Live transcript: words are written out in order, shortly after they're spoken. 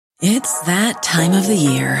It's that time of the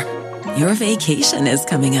year. Your vacation is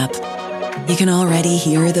coming up. You can already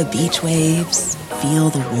hear the beach waves, feel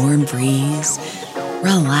the warm breeze,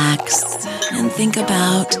 relax, and think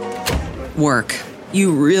about work.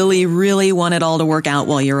 You really, really want it all to work out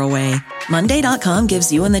while you're away. Monday.com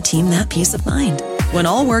gives you and the team that peace of mind. When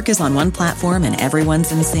all work is on one platform and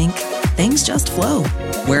everyone's in sync, things just flow.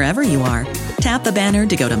 Wherever you are, tap the banner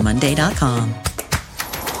to go to Monday.com.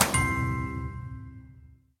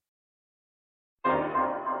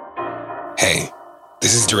 Hey,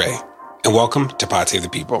 this is DeRay, and welcome to Pod Save the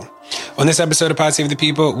People. On this episode of Pod Save the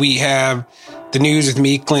People, we have the news with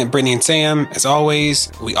me, Clint, Brittany, and Sam. As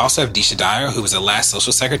always, we also have Deisha Dyer, who was the last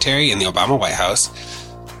social secretary in the Obama White House.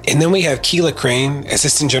 And then we have Keela Crane,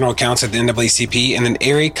 Assistant General Counsel at the NAACP, and then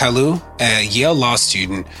Ari Kalu, a Yale law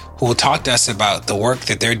student, who will talk to us about the work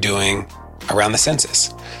that they're doing around the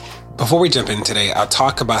census. Before we jump in today, I'll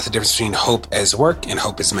talk about the difference between hope as work and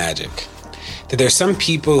hope as magic. That there's some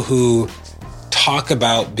people who talk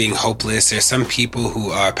about being hopeless. There's some people who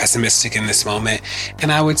are pessimistic in this moment.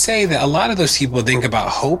 And I would say that a lot of those people think about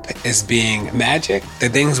hope as being magic,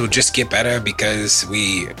 that things will just get better because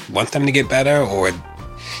we want them to get better or it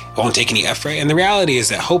won't take any effort. And the reality is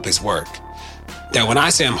that hope is work. That when I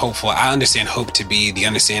say I'm hopeful, I understand hope to be the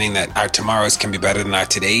understanding that our tomorrows can be better than our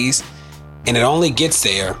todays. And it only gets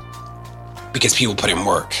there because people put in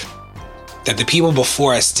work. That the people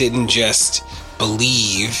before us didn't just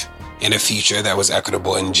believe in a future that was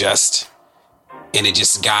equitable and just, and it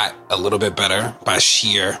just got a little bit better by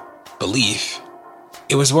sheer belief.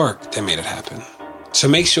 It was work that made it happen. So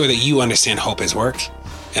make sure that you understand hope is work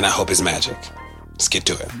and hope is magic. Let's get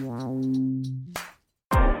to it.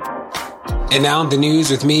 And now the news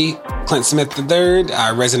with me, Clint Smith III,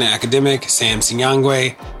 our resident academic, Sam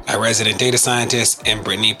Sinyangwe, our resident data scientist, and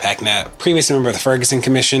Brittany Packnett, previous member of the Ferguson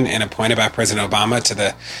Commission and appointed by President Obama to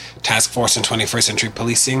the Task Force on 21st Century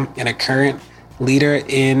Policing, and a current leader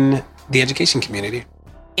in the education community.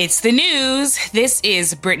 It's the news. This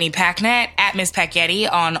is Brittany Packnett at Ms.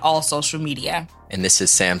 Packyetti on all social media. And this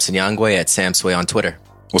is Sam Sinyangwe at Samsway on Twitter.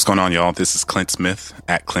 What's going on, y'all? This is Clint Smith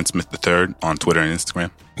at Clint Smith III on Twitter and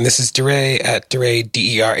Instagram. And this is DeRay at DeRay,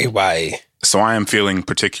 DeRay. So I am feeling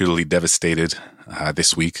particularly devastated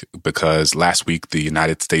this week because last week the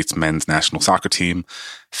United States men's national soccer team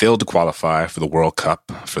failed to qualify for the World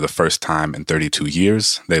Cup for the first time in 32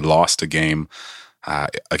 years. They lost a game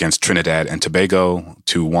against Trinidad and Tobago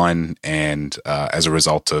 2-1, and as a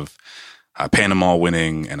result of Panama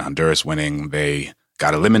winning and Honduras winning, they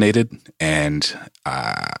got eliminated. And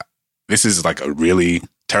this is like a really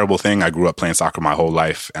terrible thing. I grew up playing soccer my whole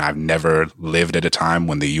life, and I've never lived at a time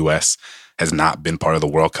when the U.S. has not been part of the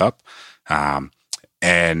World Cup.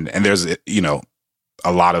 And there's,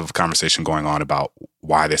 a lot of conversation going on about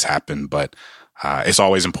why this happened, but it's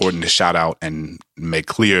always important to shout out and make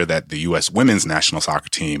clear that the U.S. women's national soccer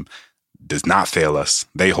team does not fail us.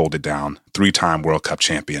 They hold it down, 3-time World Cup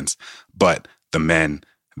champions, but the men,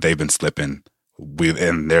 they've been slipping.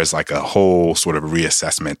 And there's like a whole sort of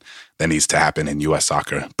reassessment that needs to happen in U.S.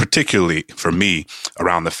 soccer, particularly for me,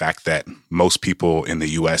 around the fact that most people in the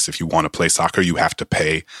U.S., if you want to play soccer, you have to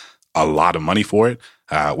pay a lot of money for it,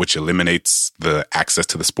 which eliminates the access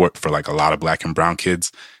to the sport for like a lot of Black and brown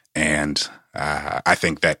kids. And I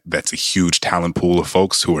think that that's a huge talent pool of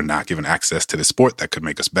folks who are not given access to the sport that could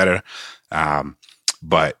make us better.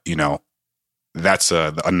 But, that's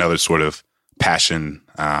another sort of passion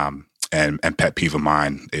and pet peeve of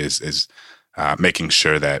mine is making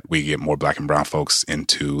sure that we get more Black and brown folks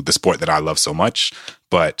into the sport that I love so much.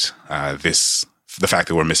 But the fact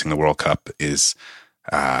that we're missing the World Cup is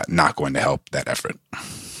not going to help that effort.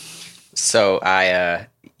 So I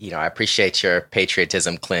appreciate your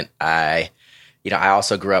patriotism, Clint. I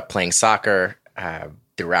also grew up playing soccer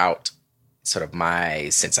throughout sort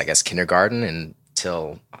of since I guess kindergarten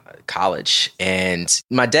until college. And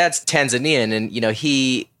my dad's Tanzanian, and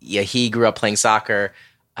he grew up playing soccer.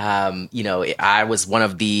 I was one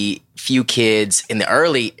of the few kids in the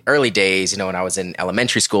early days, when I was in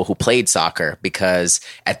elementary school, who played soccer, because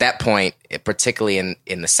at that point, particularly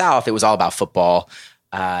in the South, it was all about football.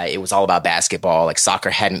 It was all about basketball. Like, soccer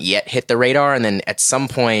hadn't yet hit the radar. And then at some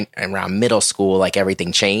point around middle school, like,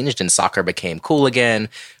 everything changed and soccer became cool again.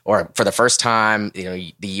 Or for the first time,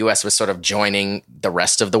 the U.S. was sort of joining the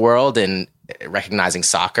rest of the world and recognizing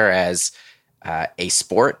soccer as a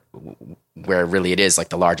sport, where really it is like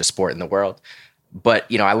the largest sport in the world. But,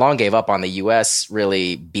 I long gave up on the U.S.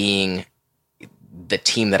 really being the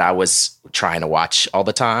team that I was trying to watch all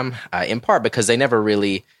the time, in part because they never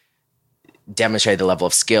really demonstrated the level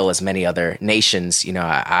of skill as many other nations.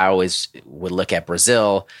 I always would look at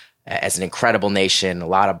Brazil as an incredible nation, a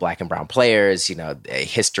lot of black and brown players, a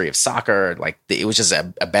history of soccer. Like it was just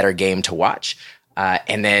a better game to watch.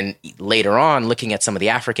 And then later on, looking at some of the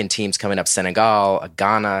African teams coming up, Senegal,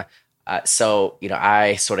 Ghana. So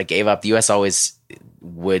I sort of gave up. The U.S. always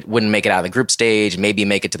wouldn't make it out of the group stage, maybe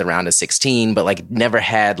make it to the round of 16, but like never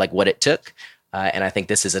had like what it took. And I think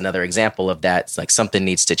this is another example of that. It's like something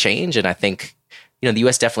needs to change. And I think, the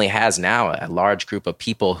U.S. definitely has now a large group of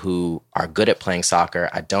people who are good at playing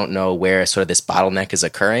soccer. I don't know where sort of this bottleneck is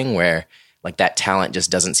occurring, where like that talent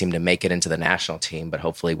just doesn't seem to make it into the national team, but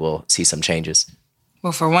hopefully we'll see some changes.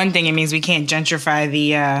 Well, for one thing, it means we can't gentrify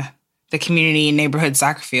the community and neighborhood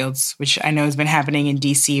soccer fields, which I know has been happening in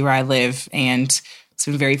D.C. where I live, and it's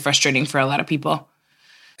been very frustrating for a lot of people.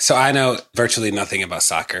 So I know virtually nothing about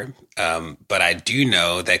soccer, but I do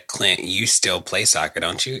know that, Clint, you still play soccer,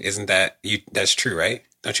 don't you? Isn't that you? That's true, right?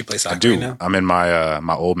 Don't you play soccer? I do. Right now? I'm in my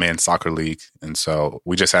my old man soccer league, and so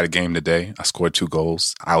we just had a game today. I scored 2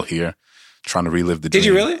 goals out here, trying to relive the dream. Did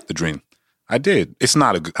you really? The dream. I did. It's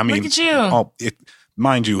not a good. I mean, look at you.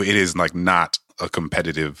 Mind you, it is like not a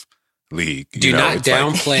competitive league. Do not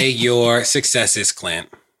downplay your successes, Clint.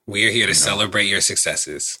 We are here to celebrate your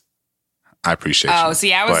successes. I appreciate you. Oh,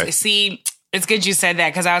 see, it's good you said that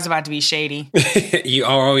because I was about to be shady. You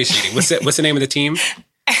are always shady. What's the name of the team?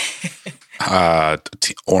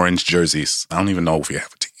 Orange jerseys. I don't even know if we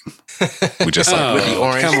have a team. We just like with the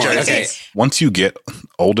orange jerseys. Okay. Once you get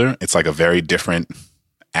older, it's like a very different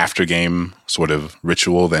after game sort of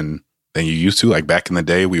ritual than you used to. Like back in the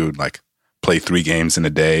day, we would like play 3 games in a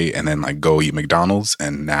day and then like go eat McDonald's.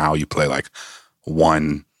 And now you play like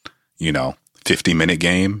one, 50-minute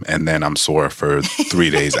game, and then I'm sore for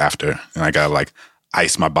 3 days after. And I gotta like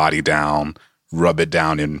ice my body down, rub it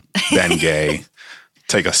down in Bengay,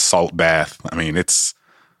 take a salt bath. I mean, it's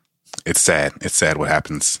sad. It's sad what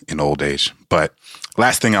happens in old age. But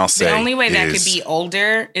last thing I'll say, the only way that could be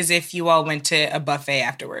older is if you all went to a buffet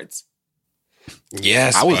afterwards.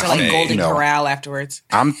 Yes, I would To like Golden Corral afterwards.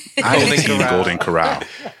 I am team Golden Corral.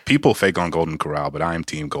 People fake on Golden Corral, but I am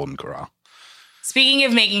team Golden Corral. Speaking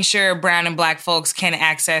of making sure brown and black folks can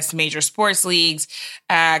access major sports leagues,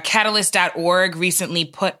 Catalyst.org recently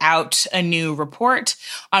put out a new report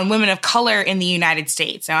on women of color in the United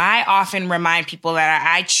States. Now, I often remind people that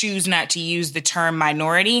I choose not to use the term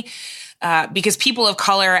minority because people of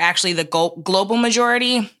color are actually the global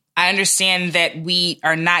majority. I understand that we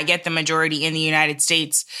are not yet the majority in the United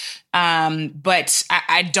States, but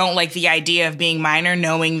I don't like the idea of being minor,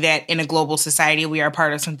 knowing that in a global society, we are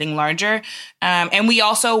part of something larger. And we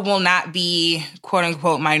also will not be, quote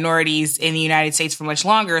unquote, minorities in the United States for much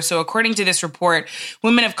longer. So according to this report,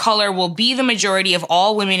 women of color will be the majority of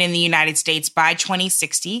all women in the United States by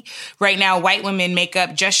 2060. Right now, white women make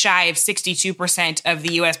up just shy of 62% of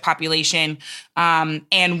the U.S. population,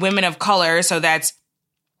 and women of color, so that's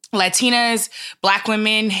Latinas, Black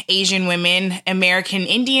women, Asian women, American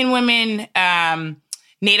Indian women,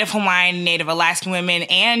 Native Hawaiian, Native Alaskan women,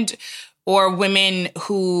 and or women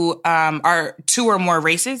who are 2 or more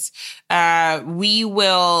races, we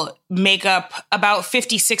will make up about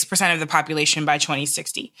 56% of the population by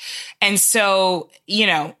 2060. And so,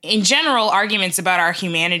 in general, arguments about our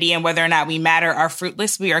humanity and whether or not we matter are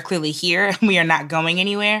fruitless. We are clearly here. We are not going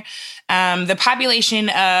anywhere. The population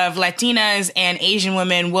of Latinas and Asian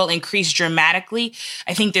women will increase dramatically.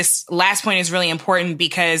 I think this last point is really important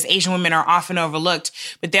because Asian women are often overlooked,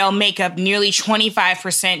 but they'll make up nearly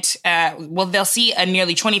 25%. They'll see a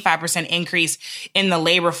nearly 25% increase in the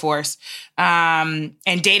labor force. And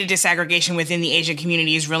data disaggregation within the Asian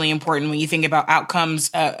community is really important when you think about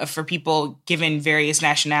outcomes for people given various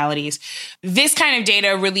nationalities. This kind of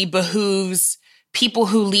data really behooves people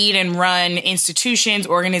who lead and run institutions,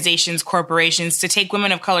 organizations, corporations to take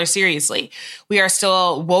women of color seriously. We are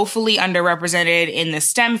still woefully underrepresented in the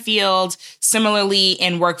STEM field, similarly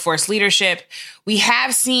in workforce leadership. We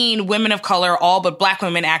have seen women of color, all but Black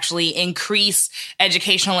women, actually increase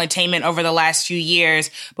educational attainment over the last few years.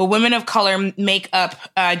 But women of color make up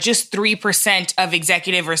just 3% of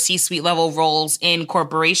executive or C-suite level roles in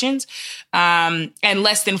corporations. And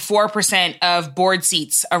less than 4% of board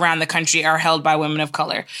seats around the country are held by women of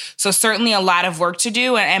color. So certainly a lot of work to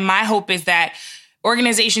do. And my hope is that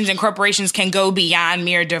organizations and corporations can go beyond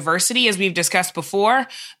mere diversity, as we've discussed before,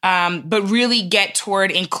 but really get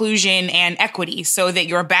toward inclusion and equity so that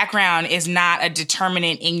your background is not a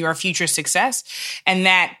determinant in your future success and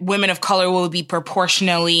that women of color will be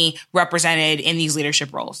proportionally represented in these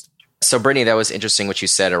leadership roles. So, Brittany, that was interesting what you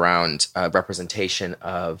said around representation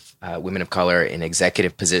of women of color in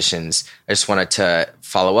executive positions. I just wanted to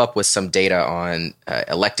follow up with some data on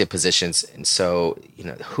elected positions. And so,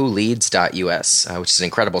 wholeads.us, which is an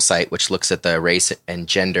incredible site, which looks at the race and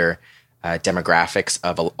gender demographics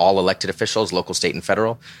of all elected officials, local, state, and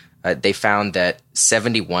federal. They found that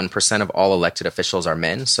 71% of all elected officials are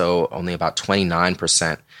men, so only about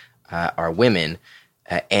 29% are women.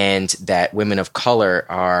 And that women of color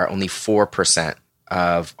are only 4%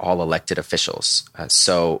 of all elected officials.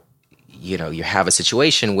 So, you have a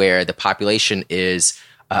situation where the population is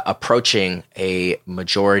approaching a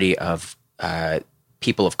majority of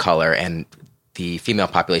people of color, and the female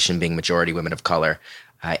population being majority women of color.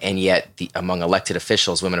 And yet, among elected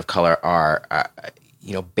officials, women of color are,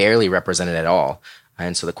 barely represented at all.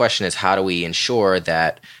 And so the question is, how do we ensure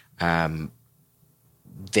that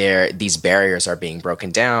these barriers are being broken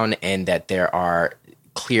down, and that there are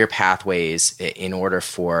clear pathways in order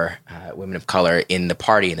for women of color in the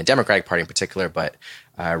party, in the Democratic Party in particular, but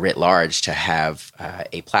writ large, to have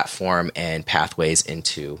a platform and pathways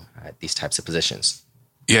into these types of positions?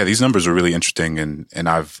 Yeah, these numbers are really interesting, and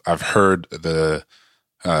I've heard the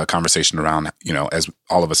conversation around, as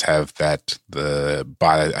all of us have, that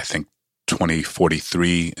by I think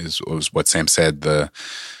 2043 was what Sam said, the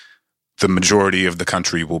majority of the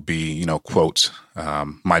country will be, quote,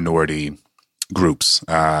 minority groups.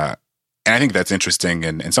 And I think that's interesting,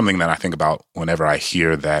 and something that I think about whenever I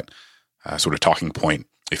hear that sort of talking point,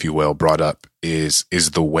 if you will, brought up is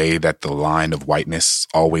the way that the line of whiteness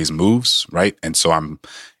always moves, right? And so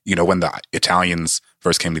when the Italians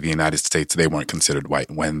first came to the United States, they weren't considered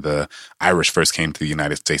white. When the Irish first came to the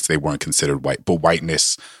United States, they weren't considered white. But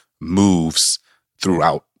whiteness moves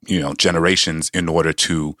throughout, generations in order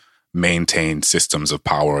to maintain systems of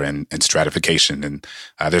power and stratification. And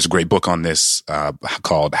there's a great book on this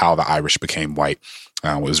called How the Irish Became White.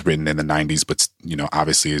 It was written in the 90s, but,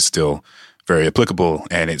 obviously is still very applicable.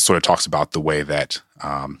 And it sort of talks about the way that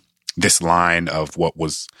this line of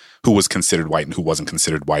who was considered white and who wasn't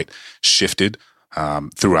considered white shifted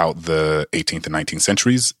throughout the 18th and 19th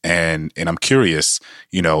centuries. And I'm curious,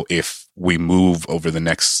 if we move over the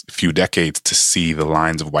next few decades to see the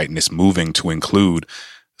lines of whiteness moving to include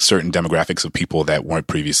certain demographics of people that weren't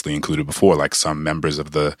previously included before, like some members of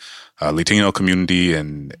the Latino community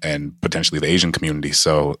and potentially the Asian community.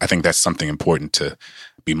 So I think that's something important to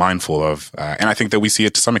be mindful of. And I think that we see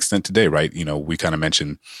it to some extent today, right? We kind of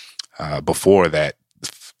mentioned before that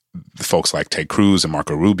folks like Ted Cruz and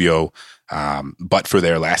Marco Rubio, but for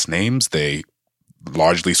their last names, they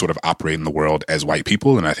largely sort of operate in the world as white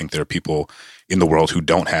people. And I think there are people in the world who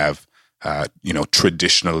don't have,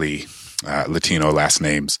 traditionally Latino last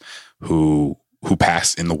names who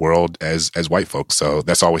pass in the world as white folks. So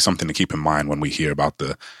that's always something to keep in mind when we hear about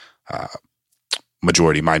the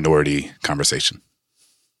majority-minority conversation.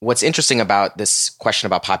 What's interesting about this question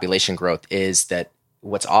about population growth is that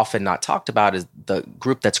what's often not talked about is the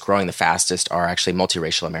group that's growing the fastest are actually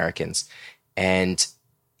multiracial Americans. And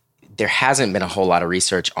there hasn't been a whole lot of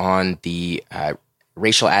research on the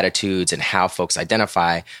racial attitudes and how folks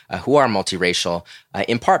identify who are multiracial,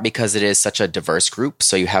 in part because it is such a diverse group.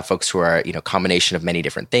 So you have folks who are, combination of many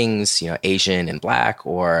different things, Asian and Black,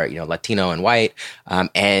 or, Latino and white.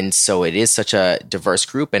 And so it is such a diverse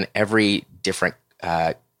group, and every different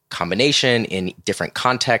combination in different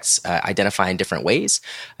contexts identify in different ways.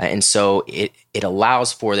 And so it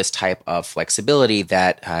allows for this type of flexibility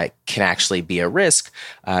that can actually be a risk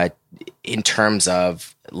in terms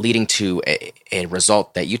of leading to a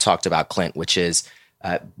result that you talked about, Clint, which is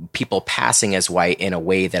people passing as white in a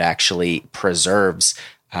way that actually preserves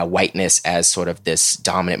whiteness as sort of this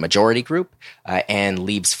dominant majority group and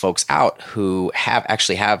leaves folks out who have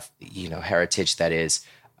heritage that is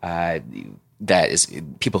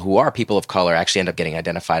people who are people of color actually end up getting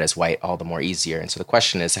identified as white all the more easier. And so the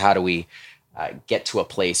question is, how do we get to a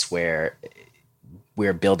place where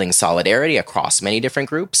we're building solidarity across many different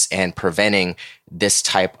groups and preventing this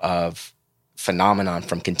type of phenomenon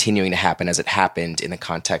from continuing to happen as it happened in the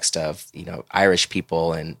context of, Irish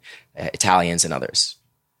people and Italians and others?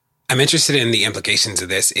 I'm interested in the implications of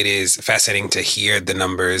this. It is fascinating to hear the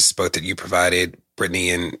numbers, both that you provided,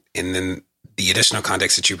 Brittany, and then the additional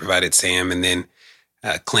context that you provided, Sam, and then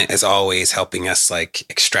Clint, as always, helping us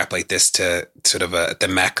extrapolate this to sort of the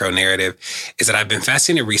macro narrative, is that I've been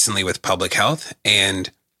fascinated recently with public health and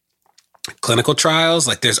clinical trials.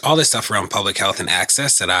 There's all this stuff around public health and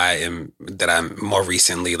access that I'm more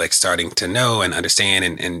recently starting to know and understand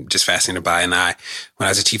and just fascinated by. And when I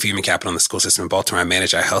was a chief of human capital in the school system in Baltimore, I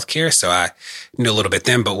managed our healthcare, so I knew a little bit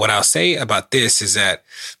then. But what I'll say about this is that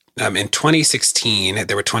In 2016,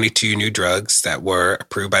 there were 22 new drugs that were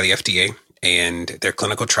approved by the FDA, and their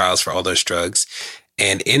clinical trials for all those drugs.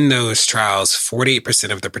 And in those trials,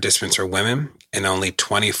 48% of the participants were women and only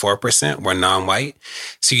 24% were non-white.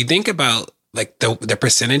 So you think about like the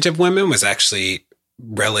percentage of women was actually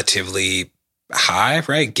relatively high,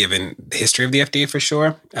 right? Given the history of the FDA for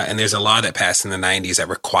sure. And there's a law that passed in the 90s that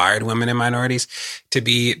required women and minorities to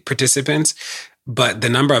be participants. But the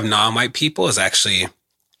number of non-white people is actually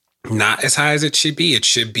not as high as it should be. It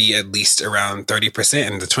should be at least around 30%.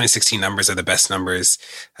 And the 2016 numbers are the best numbers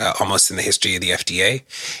almost in the history of the FDA.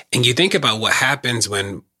 And you think about what happens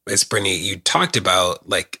when, as Brittany, you talked about,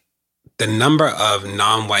 like the number of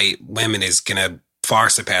non-white women is going to far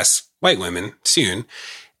surpass white women soon.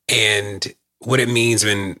 And what it means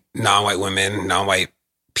when non-white women, non-white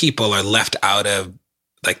people are left out of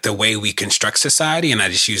like the way we construct society. And I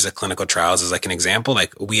just use the clinical trials as like an example.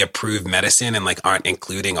 Like we approve medicine and like aren't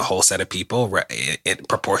including a whole set of people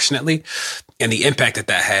proportionately. And the impact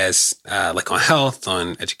that has like on health,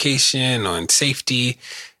 on education, on safety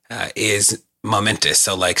is momentous.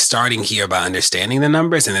 So like starting here by understanding the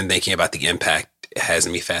numbers and then thinking about the impact has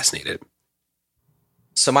me fascinated.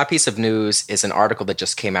 So my piece of news is an article that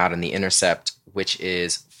just came out in The Intercept, which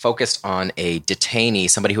is focused on a detainee,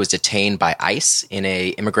 somebody who was detained by ICE in a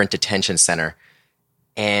immigrant detention center.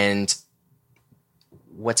 And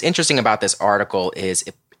what's interesting about this article is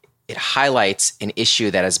it highlights an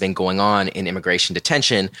issue that has been going on in immigration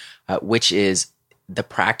detention, which is the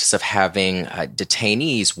practice of having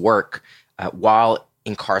detainees work while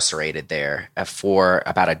incarcerated there for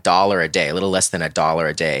about $1 a day, a little less than $1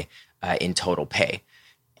 a day in total pay.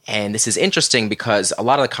 And this is interesting because a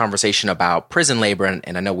lot of the conversation about prison labor,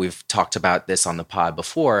 and I know we've talked about this on the pod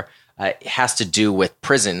before, has to do with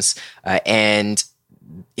prisons. And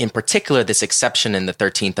in particular, this exception in the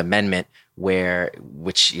 13th Amendment,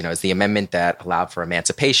 which is the amendment that allowed for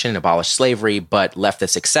emancipation, abolished slavery, but left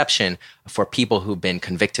this exception for people who've been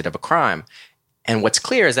convicted of a crime. And what's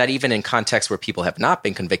clear is that even in contexts where people have not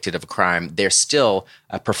been convicted of a crime, they're still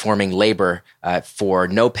performing labor for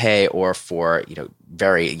no pay or for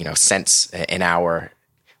very cents an hour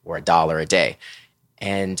or $1 a day.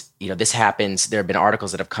 And this happens. There have been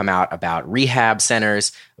articles that have come out about rehab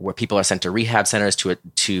centers where people are sent to rehab centers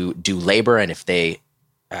to do labor, and if they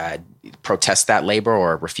protest that labor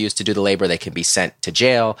or refuse to do the labor, they can be sent to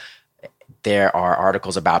jail. There are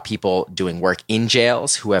articles about people doing work in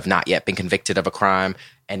jails who have not yet been convicted of a crime.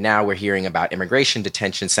 And now we're hearing about immigration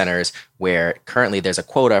detention centers where currently there's a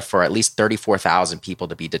quota for at least 34,000 people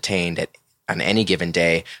to be detained on any given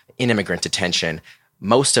day in immigrant detention.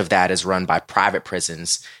 Most of that is run by private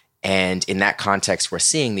prisons. And in that context, we're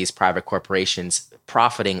seeing these private corporations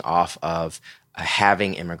profiting off of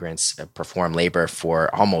having immigrants perform labor for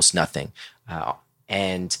almost nothing.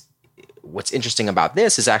 And what's interesting about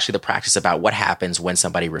this is actually the practice about what happens when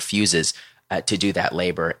somebody refuses to do that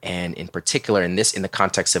labor. And in particular, in the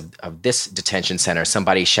context of this detention center,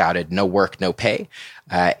 somebody shouted "no work, no pay,"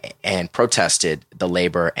 and protested the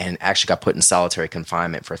labor and actually got put in solitary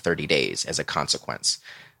confinement for 30 days as a consequence.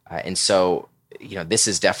 And so, this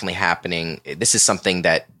is definitely happening. This is something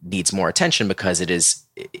that needs more attention because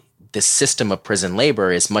this system of prison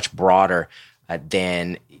labor is much broader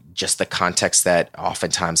than just the context that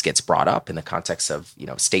oftentimes gets brought up in the context of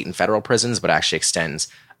state and federal prisons, but actually extends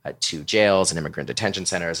to jails and immigrant detention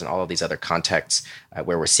centers and all of these other contexts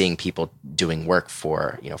where we're seeing people doing work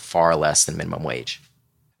for far less than minimum wage.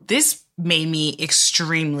 This made me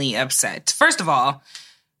extremely upset. First of all,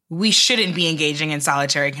 we shouldn't be engaging in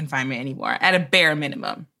solitary confinement anymore, at a bare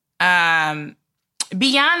minimum. Beyond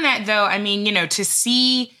that, though, to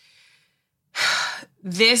see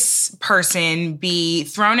this person be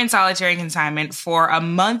thrown in solitary confinement for a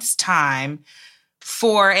month's time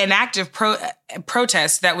for an act of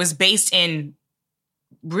protest that was based in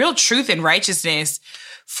real truth and righteousness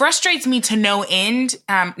frustrates me to no end,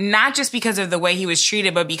 not just because of the way he was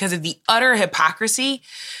treated, but because of the utter hypocrisy.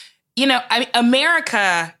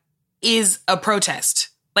 America is a protest.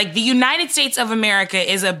 Like, the United States of America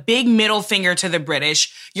is a big middle finger to the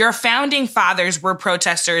British. Your founding fathers were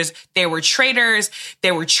protesters. They were traitors.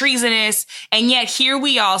 They were treasonous. And yet here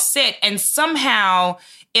we all sit, and somehow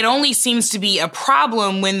it only seems to be a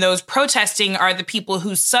problem when those protesting are the people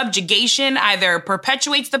whose subjugation either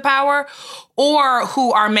perpetuates the power or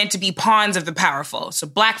who are meant to be pawns of the powerful. So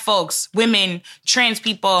Black folks, women, trans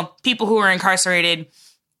people, people who are incarcerated.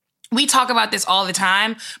 We talk about this all the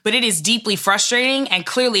time, but it is deeply frustrating and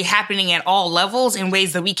clearly happening at all levels in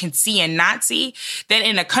ways that we can see and not see, that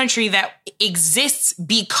in a country that exists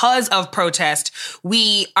because of protest,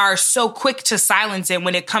 we are so quick to silence it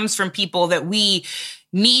when it comes from people that we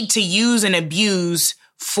need to use and abuse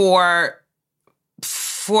for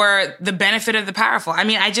the benefit of the powerful. I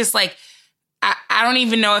mean, I just like, I don't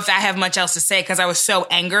even know if I have much else to say because I was so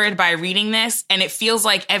angered by reading this. And it feels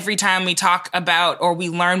like every time we talk about or we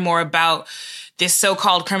learn more about this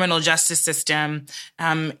so-called criminal justice system,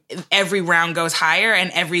 every round goes higher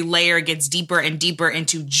and every layer gets deeper and deeper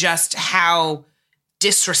into just how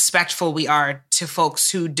disrespectful we are to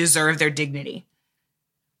folks who deserve their dignity.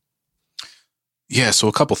 Yeah, so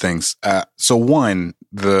a couple things. So one,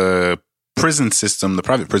 the prison system, the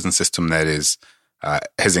private prison system that is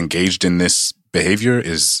has engaged in this behavior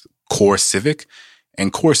is CoreCivic.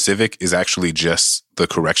 And CoreCivic is actually just the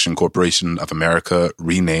Correction Corporation of America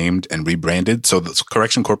renamed and rebranded. So the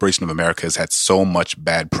Correction Corporation of America has had so much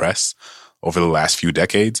bad press over the last few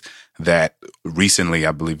decades that recently,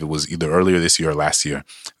 I believe it was either earlier this year or last year,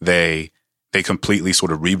 they completely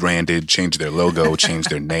sort of rebranded, changed their logo,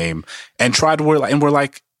 changed their name, and we're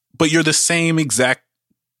like, but you're the same exact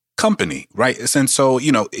company, right? And so,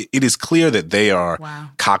 it is clear that they are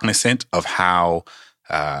cognizant of how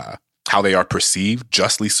they are perceived,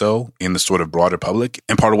 justly so, in the sort of broader public.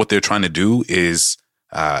 And part of what they're trying to do is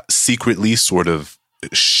secretly sort of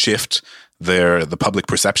shift the public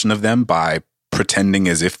perception of them by pretending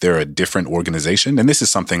as if they're a different organization. And this is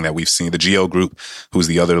something that we've seen. The GL Group, who's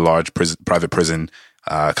the other large private prison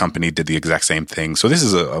company, did the exact same thing. So this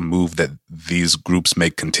is a move that these groups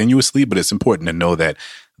make continuously, but it's important to know that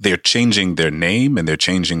they're changing their name and they're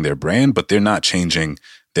changing their brand, but they're not changing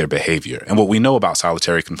their behavior. And what we know about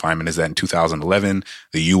solitary confinement is that in 2011,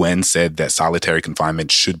 the UN said that solitary confinement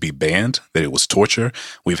should be banned, that it was torture.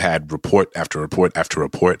 We've had report after report after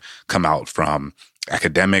report come out from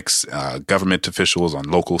academics, government officials on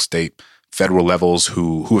local, state, federal levels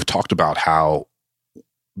who have talked about how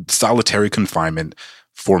solitary confinement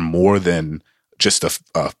for more than just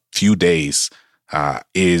a few days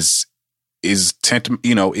is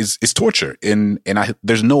torture. And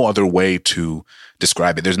there's no other way to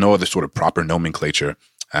describe it. There's no other sort of proper nomenclature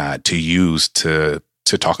to use to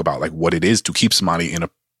talk about like what it is to keep somebody in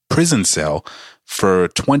a prison cell for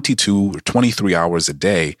 22 or 23 hours a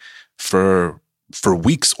day for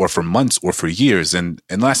weeks or for months or for years. And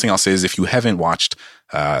last thing I'll say is if you haven't watched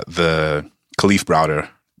the Kalief Browder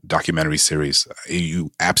documentary series,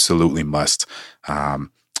 you absolutely must.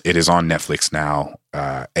 It is on Netflix now,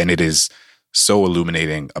 and it is so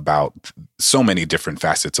illuminating about so many different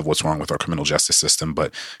facets of what's wrong with our criminal justice system.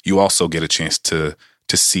 But you also get a chance to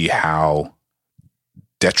see how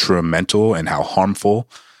detrimental and how harmful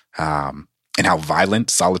and how violent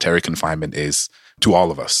solitary confinement is to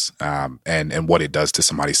all of us, and what it does to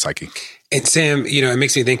somebody's psyche. And Sam, it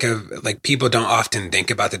makes me think of like people don't often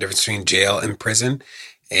think about the difference between jail and prison.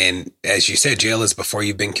 And as you said, jail is before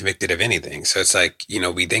you've been convicted of anything. So it's like,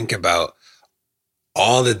 we think about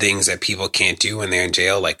all the things that people can't do when they're in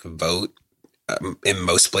jail, like vote in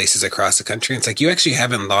most places across the country. It's like you actually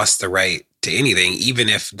haven't lost the right to anything, even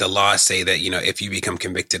if the laws say that, if you become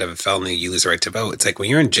convicted of a felony, you lose the right to vote. It's like when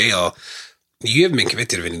you're in jail, you haven't been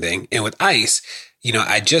convicted of anything. And with ICE,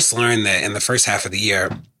 I just learned that in the first half of the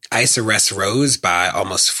year, ICE arrests rose by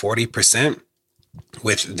almost 40%,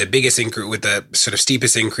 with the biggest increase, with the sort of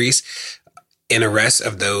steepest increase in arrests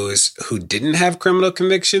of those who didn't have criminal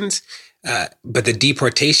convictions. But the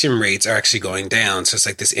deportation rates are actually going down. So it's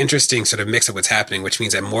like this interesting sort of mix of what's happening, which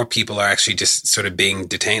means that more people are actually just sort of being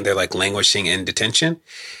detained. They're like languishing in detention.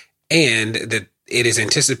 And that it is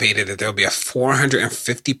anticipated that there'll be a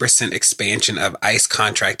 450% expansion of ICE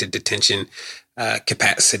contracted detention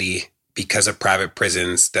capacity because of private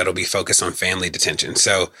prisons that'll be focused on family detention.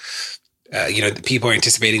 So, people are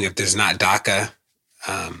anticipating if there's not DACA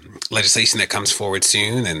legislation that comes forward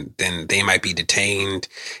soon, and then they might be detained.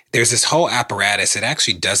 There's this whole apparatus that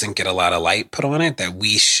actually doesn't get a lot of light put on it that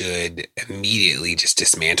we should immediately just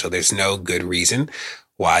dismantle. There's no good reason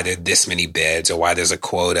why there are this many beds, or why there's a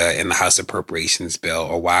quota in the House Appropriations bill,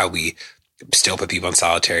 or why we still put people in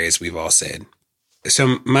solitary, as we've all said.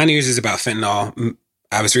 So my news is about fentanyl.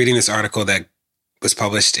 I was reading this article that was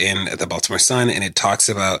published in the Baltimore Sun, and it talks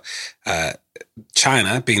about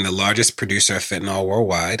China being the largest producer of fentanyl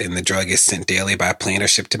worldwide, and the drug is sent daily by plane or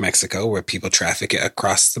shipped to Mexico, where people traffic it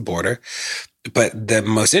across the border. But the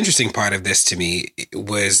most interesting part of this to me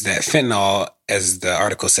was that fentanyl, as the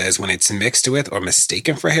article says, when it's mixed with or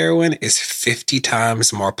mistaken for heroin, is 50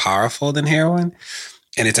 times more powerful than heroin.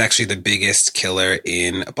 And it's actually the biggest killer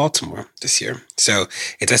in Baltimore this year. So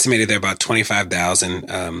it's estimated there are about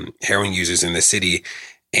 25,000 heroin users in the city.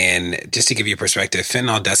 And just to give you perspective,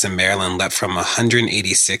 fentanyl deaths in Maryland leapt from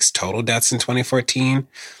 186 total deaths in 2014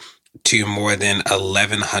 to more than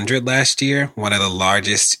 1,100 last year, one of the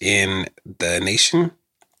largest in the nation.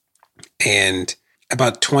 And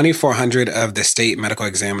about 2,400 of the state medical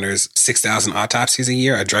examiners' 6,000 autopsies a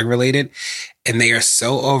year are drug-related. And they are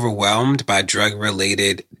so overwhelmed by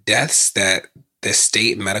drug-related deaths that the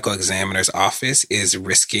state medical examiner's office is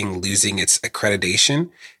risking losing its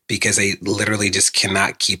accreditation because they literally just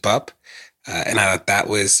cannot keep up. And I thought that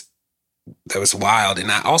was wild.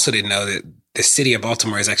 And I also didn't know that the city of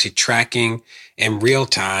Baltimore is actually tracking in real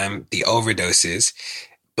time the overdoses,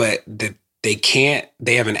 but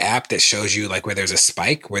they have an app that shows you like where there's a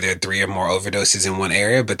spike, where there are 3 or more overdoses in one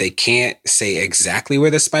area, but they can't say exactly where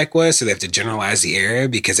the spike was. So they have to generalize the area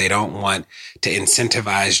because they don't want to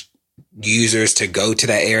incentivize users to go to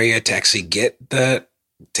that area to actually get the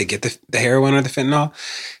heroin or the fentanyl.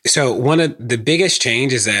 So one of the biggest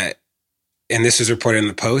change is that, and this was reported in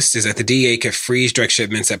the Post, is that the DEA could freeze drug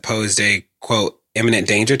shipments that posed a, quote, imminent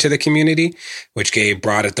danger to the community, which gave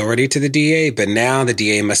broad authority to the DEA. But now the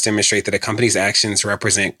DEA must demonstrate that a company's actions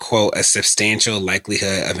represent, quote, a substantial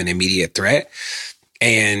likelihood of an immediate threat.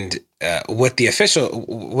 And what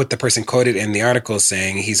the person quoted in the article is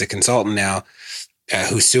saying, he's a consultant now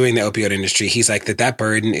who's suing the opioid industry. He's like that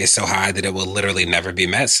burden is so high that it will literally never be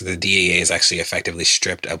met. So the DEA is actually effectively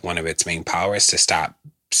stripped of one of its main powers to stop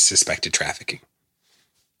suspected trafficking.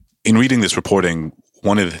 In reading this reporting,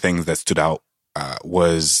 one of the things that stood out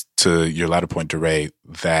was, to your latter point, DeRay,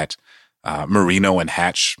 that Marino and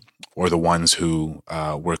Hatch were the ones who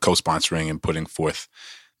were co-sponsoring and putting forth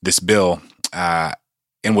this bill. And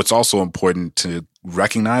what's also important to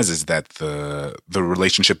recognize is that the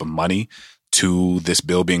relationship of money to this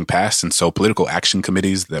bill being passed. And so political action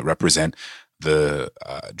committees that represent the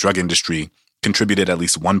drug industry contributed at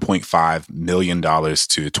least $1.5 million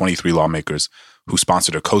to 23 lawmakers who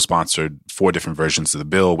sponsored or co-sponsored 4 different versions of the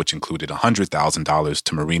bill, which included $100,000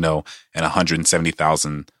 to Marino and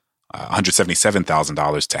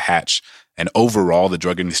 $177,000 to Hatch. And overall, the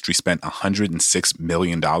drug industry spent $106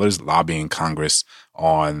 million lobbying Congress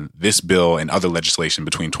on this bill and other legislation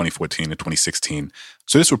between 2014 and 2016.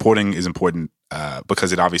 So this reporting is important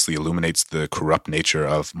because it obviously illuminates the corrupt nature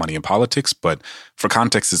of money in politics. But for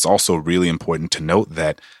context, it's also really important to note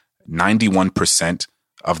that 91%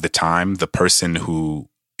 of the time, the person who,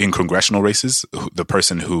 in congressional races, the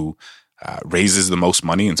person who raises the most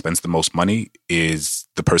money and spends the most money is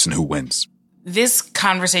the person who wins. This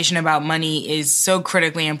conversation about money is so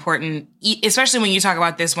critically important, especially when you talk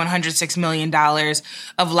about this $106 million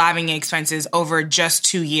of lobbying expenses over just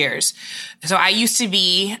 2 years. So I used to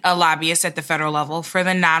be a lobbyist at the federal level for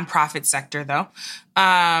the nonprofit sector, though.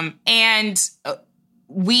 And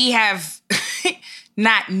we have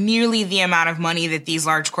not nearly the amount of money that these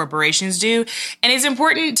large corporations do. And it's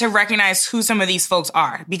important to recognize who some of these folks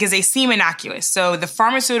are because they seem innocuous. So the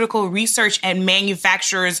Pharmaceutical Research and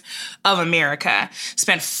Manufacturers of America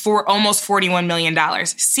spent almost $41 million.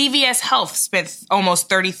 CVS Health spent almost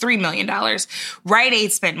 $33 million. Rite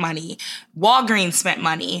Aid spent money. Walgreens spent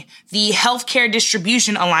money. The Healthcare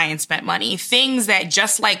Distribution Alliance spent money. Things that,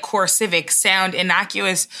 just like CoreCivic, sound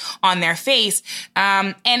innocuous on their face.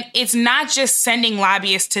 And it's not just sending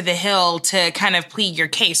lobbyists to the Hill to kind of plead your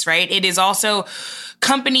case, right? It is also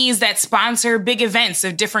companies that sponsor big events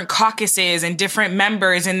of different caucuses and different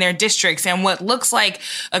members in their districts. And what looks like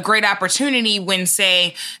a great opportunity when,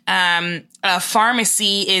 say, a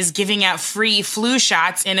pharmacy is giving out free flu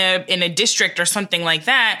shots in a district or something like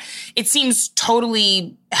that, it seems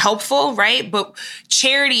totally helpful, right? But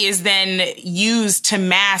charity is then used to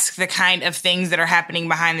mask the kind of things that are happening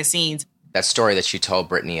behind the scenes. That story that you told,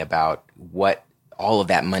 Brittany, about what all of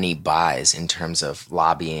that money buys in terms of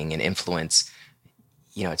lobbying and influence,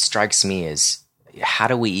 you know, it strikes me as, how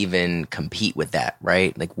do we even compete with that,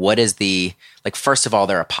 right? Like, what is first of all,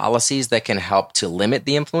 there are policies that can help to limit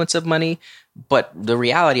the influence of money, but the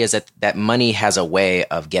reality is that money has a way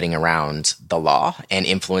of getting around the law and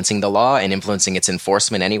influencing the law and influencing its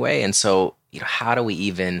enforcement anyway. And so, you know, how do we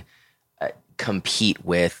even compete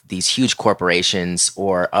with these huge corporations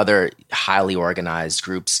or other highly organized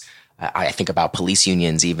groups? I think about police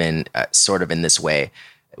unions even sort of in this way,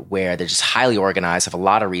 where they're just highly organized, have a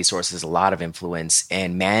lot of resources, a lot of influence,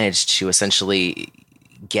 and manage to essentially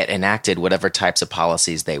get enacted whatever types of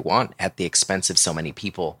policies they want at the expense of so many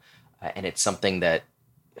people. And it's something that,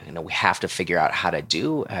 you know, we have to figure out how to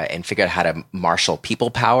do and figure out how to marshal people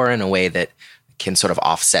power in a way that can sort of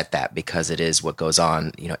offset that, because it is what goes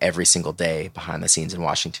on, you know, every single day behind the scenes in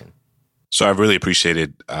Washington. So I've really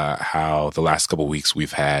appreciated how the last couple of weeks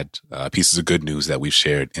we've had pieces of good news that we've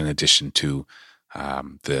shared, in addition to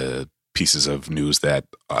the pieces of news that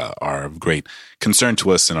are of great concern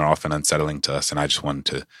to us and are often unsettling to us. And I just wanted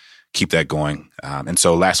to keep that going. And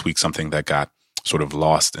so last week, something that got sort of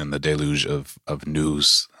lost in the deluge of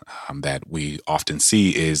news that we often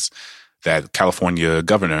see is that California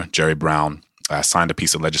Governor Jerry Brown signed a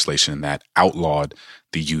piece of legislation that outlawed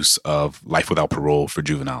the use of life without parole for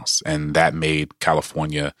juveniles. And that made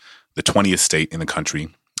California the 20th state in the country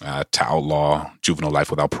to outlaw juvenile life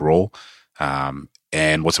without parole.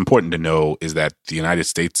 And what's important to know is that the United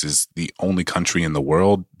States is the only country in the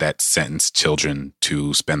world that sentenced children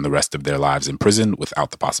to spend the rest of their lives in prison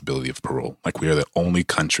without the possibility of parole. Like, we are the only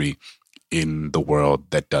country in the world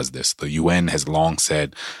that does this. The UN has long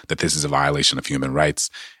said that this is a violation of human rights.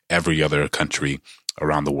 Every other country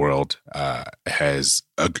around the world has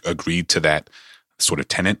agreed to that sort of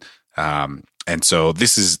tenet. And so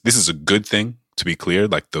this is a good thing, to be clear.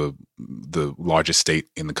 Like, the largest state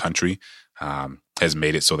in the country has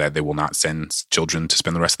made it so that they will not send children to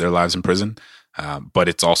spend the rest of their lives in prison. But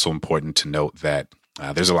it's also important to note that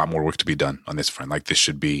there's a lot more work to be done on this front. Like, this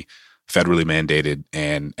should be federally mandated,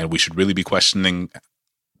 and we should really be questioning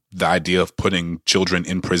the idea of putting children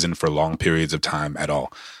in prison for long periods of time at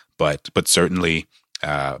all. But certainly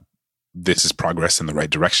this is progress in the right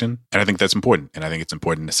direction. And I think that's important. And I think it's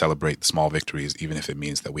important to celebrate the small victories, even if it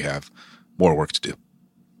means that we have more work to do.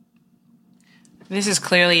 This is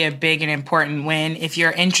clearly a big and important win. If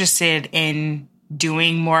you're interested in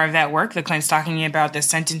doing more of that work, the Clint's talking about, the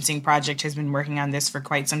Sentencing Project has been working on this for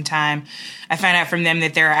quite some time. I found out from them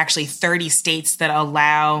that there are actually 30 states that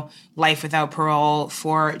allow life without parole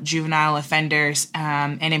for juvenile offenders.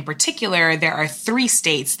 And in particular, there are 3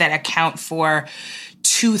 states that account for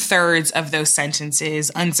 2/3 of those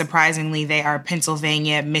sentences. Unsurprisingly, they are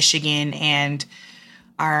Pennsylvania, Michigan, and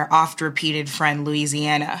our oft-repeated friend,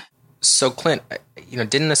 Louisiana. So, Clint,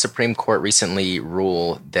 didn't the Supreme Court recently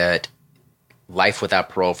rule that life without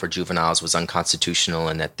parole for juveniles was unconstitutional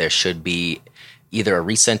and that there should be either a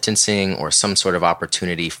resentencing or some sort of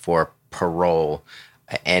opportunity for parole?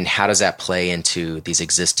 And how does that play into these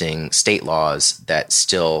existing state laws that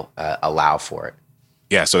still allow for it?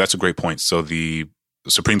 Yeah, so that's a great point. So the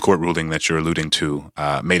Supreme Court ruling that you're alluding to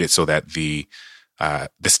made it so that the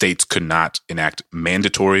states could not enact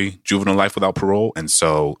mandatory juvenile life without parole. And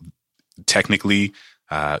so technically,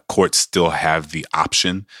 courts still have the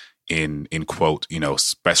option in quote,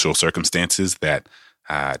 special circumstances that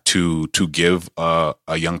to give a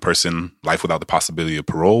young person life without the possibility of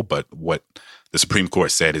parole. But what the Supreme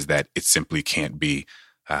Court said is that it simply can't be.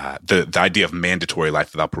 The idea of mandatory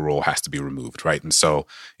life without parole has to be removed, right? And so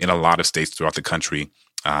in a lot of states throughout the country,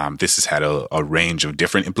 this has had a range of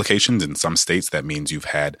different implications. In some states, that means you've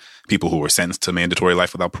had people who were sentenced to mandatory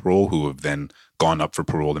life without parole who have then gone up for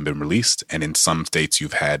parole and been released. And in some states,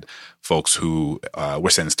 you've had folks who were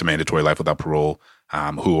sentenced to mandatory life without parole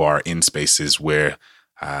who are in spaces where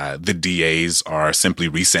the DAs are simply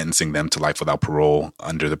resentencing them to life without parole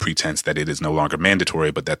under the pretense that it is no longer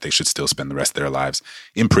mandatory, but that they should still spend the rest of their lives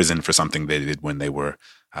in prison for something they did when they were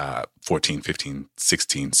 14, 15,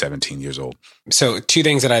 16, 17 years old. So 2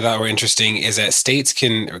 things that I thought were interesting is that states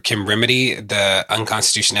can remedy the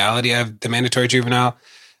unconstitutionality of the mandatory juvenile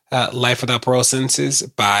life without parole sentences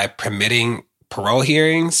by permitting parole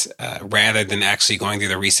hearings rather than actually going through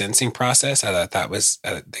the resentencing process. I thought that was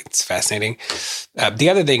it's fascinating. The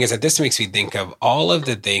other thing is that this makes me think of all of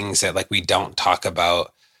the things that we don't talk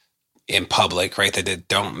about in public, right? That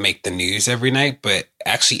don't make the news every night, but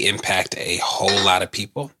actually impact a whole lot of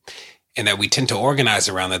people, and that we tend to organize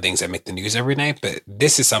around the things that make the news every night. But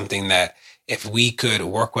this is something that if we could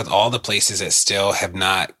work with all the places that still have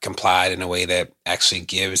not complied in a way that actually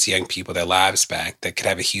gives young people their lives back, that could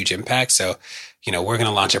have a huge impact. So, we're going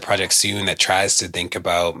to launch a project soon that tries to think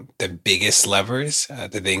about the biggest levers,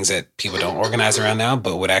 the things that people don't organize around now,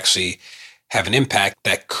 but would actually have an impact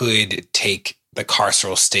that could take the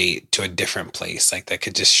carceral state to a different place, that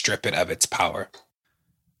could just strip it of its power.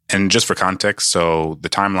 And just for context, so the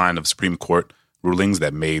timeline of Supreme Court rulings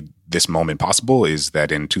that made this moment possible is that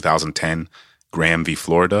in 2010, Graham v.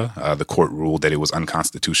 Florida, the court ruled that it was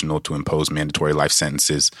unconstitutional to impose mandatory life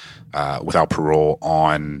sentences without parole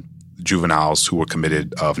on juveniles who were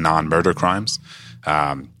committed of non-murder crimes.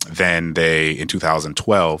 Then in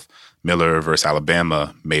 2012, Miller versus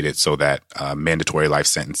Alabama made it so that mandatory life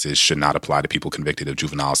sentences should not apply to people convicted of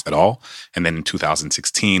juveniles at all. And then in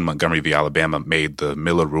 2016, Montgomery v. Alabama made the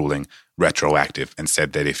Miller ruling retroactive and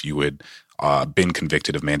said that if you had been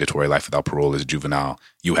convicted of mandatory life without parole as a juvenile,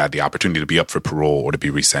 you had the opportunity to be up for parole or to be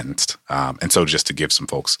resentenced. And so just to give some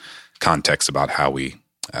folks context about how we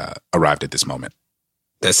arrived at this moment.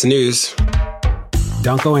 That's the news.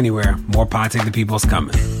 Don't go anywhere. More Pod Save the People's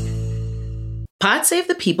coming. Pod Save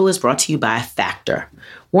the People is brought to you by Factor.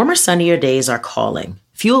 Warmer, sunnier days are calling.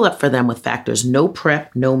 Fuel up for them with Factor's no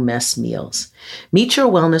prep, no mess meals. Meet your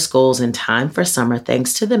wellness goals in time for summer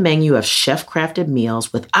thanks to the menu of chef-crafted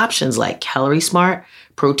meals with options like Calorie Smart,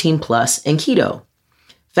 Protein Plus, and Keto.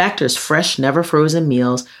 Factor's fresh, never frozen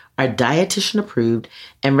meals are dietitian approved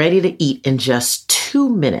and ready to eat in just 2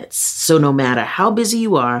 minutes. So no matter how busy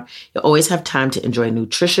you are, you'll always have time to enjoy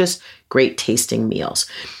nutritious, great tasting meals.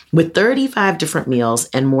 With 35 different meals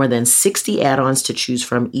and more than 60 add-ons to choose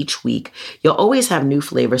from each week, you'll always have new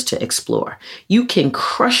flavors to explore. You can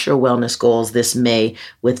crush your wellness goals this May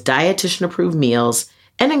with dietitian-approved meals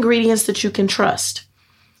and ingredients that you can trust.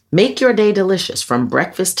 Make your day delicious from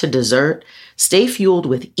breakfast to dessert. Stay fueled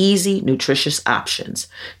with easy, nutritious options.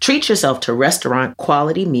 Treat yourself to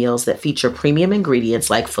restaurant-quality meals that feature premium ingredients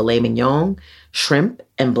like filet mignon, shrimp,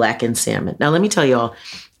 and blackened salmon. Now, let me tell y'all,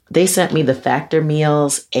 they sent me the Factor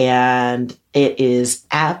meals, and it is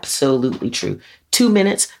absolutely true. 2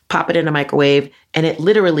 minutes, pop it in a microwave, and it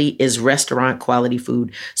literally is restaurant quality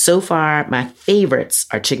food. So far, my favorites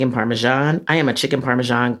are chicken parmesan. I am a chicken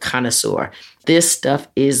parmesan connoisseur. This stuff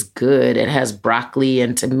is good. It has broccoli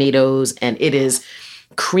and tomatoes, and it is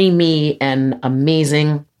creamy and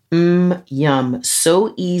amazing. Yum.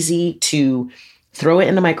 So easy to throw it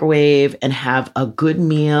in the microwave and have a good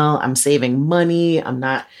meal. I'm saving money. I'm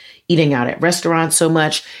not eating out at restaurants so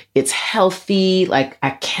much. It's healthy. Like, I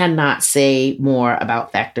cannot say more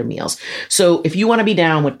about Factor meals. So if you want to be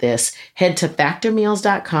down with this, head to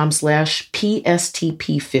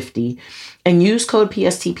factormeals.com/PSTP50 and use code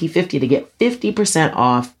PSTP50 to get 50%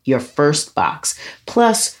 off your first box,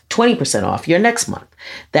 plus 20% off your next month.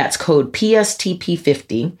 That's code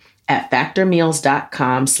PSTP50 at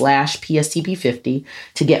factormeals.com/PSTP50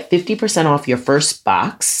 to get 50% off your first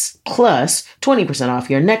box, plus 20% off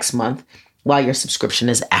your next month while your subscription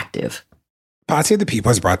is active. Pod of the People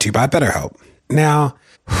is brought to you by BetterHelp. Now,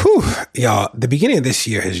 y'all, the beginning of this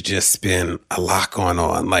year has just been a lot going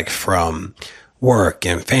on, like from work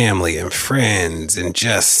and family and friends and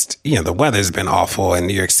just, the weather's been awful in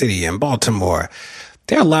New York City and Baltimore.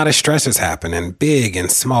 There are a lot of stressors happening, big and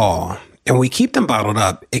small. And when we keep them bottled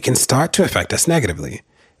up, it can start to affect us negatively.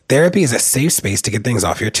 Therapy is a safe space to get things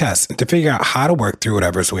off your chest and to figure out how to work through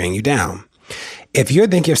whatever's weighing you down. If you're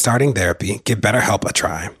thinking of starting therapy, give BetterHelp a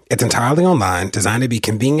try. It's entirely online, designed to be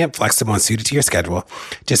convenient, flexible, and suited to your schedule.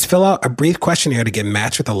 Just fill out a brief questionnaire to get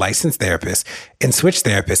matched with a licensed therapist and switch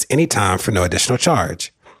therapists anytime for no additional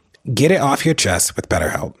charge. Get it off your chest with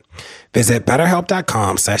BetterHelp. Visit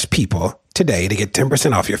BetterHelp.com/people today to get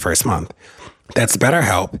 10% off your first month. That's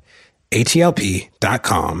BetterHelp,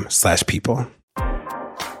 HELP.com/people.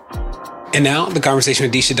 And now the conversation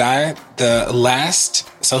with Deesha Dyer, the last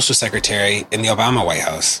social secretary in the Obama White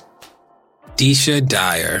House. Deesha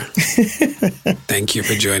Dyer, thank you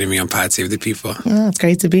for joining me on Pod Save the People. Oh, it's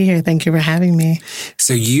great to be here. Thank you for having me.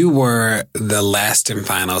 So you were the last and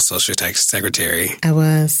final social secretary. I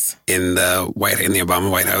was. In the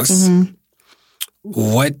Obama White House. Mm-hmm.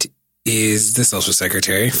 What is the social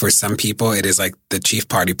secretary? For some people, it is like the chief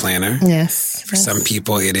party planner. Yes. For some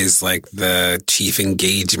people, it is like the chief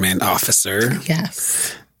engagement officer.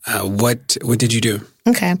 Yes. What did you do?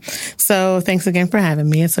 Okay. So thanks again for having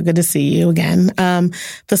me. It's so good to see you again.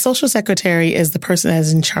 The social secretary is the person that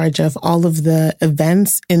is in charge of all of the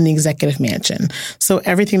events in the executive mansion. So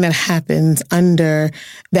everything that happens under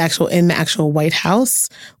the actual White House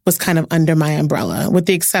was kind of under my umbrella, with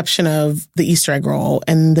the exception of the Easter egg roll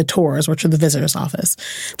and the tours, which are the visitor's office.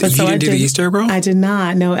 But you didn't do the Easter egg roll? I did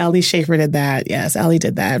not. No, Ellie Schaefer did that. Yes, Ellie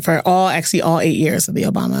did that for all 8 years of the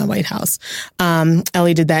Obama White House.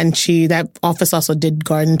 Ellie did that, and that office also did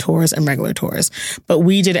garden tours and regular tours. But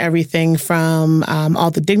we did everything from all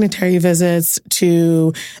the dignitary visits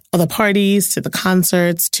to all the parties to the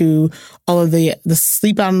concerts to all of the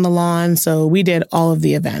sleep out on the lawn. So we did all of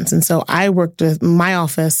the events. And so I worked with my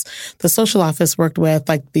office. The social office worked with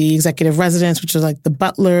like the executive residence, which was like the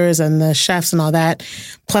butlers and the chefs and all that,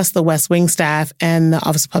 plus the West Wing staff and the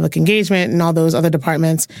Office of Public Engagement and all those other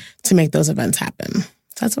departments to make those events happen.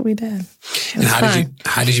 That's what we did. And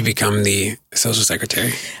how did you become the social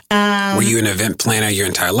secretary? Were you an event planner your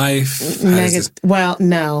entire life?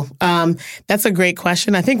 No. That's a great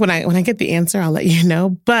question. I think when I get the answer, I'll let you know.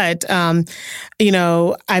 But, I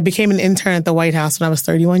became an intern at the White House when I was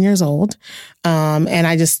 31 years old. And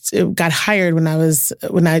I just got hired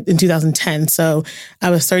in 2010. So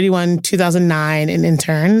I was 31, 2009, an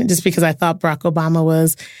intern, just because I thought Barack Obama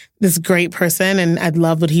was this great person and I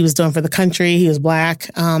loved what he was doing for the country. He was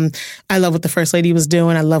Black. I love what the First Lady was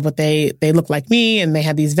doing. I love what they looked like me and they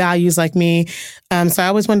had these values like me. So I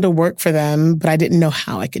always wanted to work for them, but I didn't know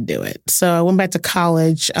how I could do it. So I went back to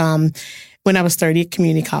college, when I was 30 at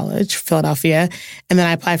Community College, Philadelphia. And then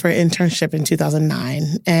I applied for an internship in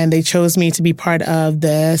 2009. And they chose me to be part of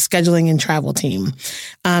the scheduling and travel team.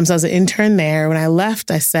 So I was an intern there. When I left,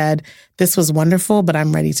 I said, this was wonderful, but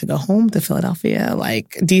I'm ready to go home to Philadelphia.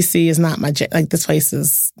 Like, DC is not my, this place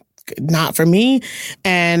is not for me.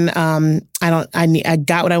 And I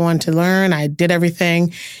got what I wanted to learn. I did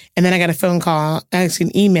everything. And then I got a phone call, actually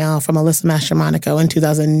an email from Alyssa Mastromonaco in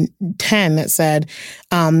 2010 that said,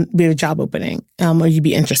 we have a job opening. Would you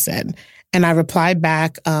be interested? And I replied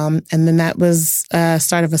back. And then that was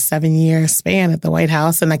start of a 7-year span at the White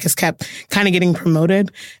House. And I just kept kind of getting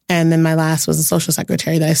promoted. And then my last was a social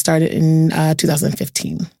secretary that I started in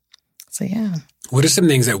 2015. So, yeah. What are some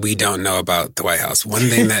things that we don't know about the White House? One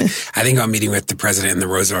thing that I think I'm meeting with the president in the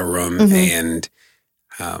Roosevelt Room, and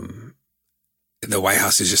the White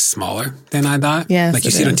House is just smaller than I thought. Yes, like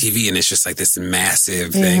you see it on TV, and it's just like this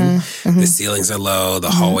massive thing. The ceilings are low,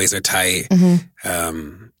 the hallways are tight.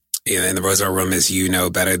 In the Roosevelt Room, as you know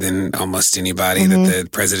better than almost anybody, that the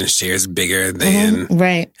president's chair is bigger than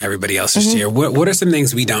everybody else's chair. What are some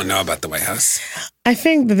things we don't know about the White House? I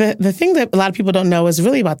think the thing that a lot of people don't know is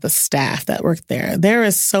really about the staff that work there. There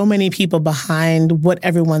is so many people behind what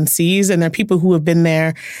everyone sees, and there are people who have been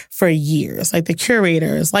there for years, like the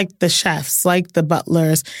curators, like the chefs, like the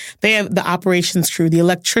butlers. They have the operations crew, the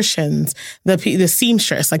electricians, the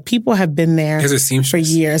seamstress. Like, people have been there for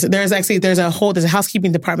years. There's a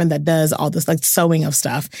housekeeping department that does all this, like, sewing of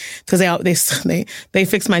stuff, because they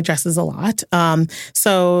fix my dresses a lot.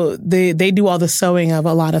 So they do all the sewing of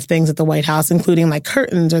a lot of things at the White House, including like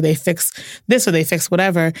curtains, or they fix this, or they fix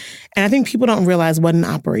whatever. And I think people don't realize what an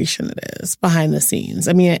operation it is behind the scenes.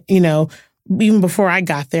 I mean, even before I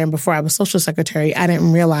got there and before I was social secretary, I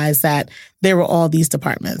didn't realize that there were all these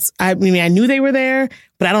departments. I mean, I knew they were there,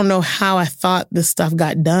 but I don't know how I thought this stuff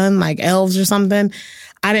got done, like elves or something.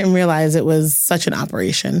 I didn't realize it was such an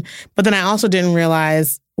operation. But then I also didn't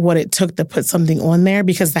realize what it took to put something on there,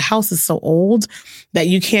 because the house is so old that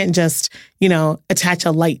you can't just, attach a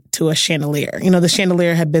light to a chandelier. The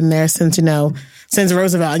chandelier had been there since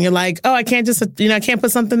Roosevelt. And you're like, oh, I can't just, I can't put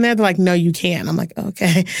something there. They're like, no, you can. I'm like,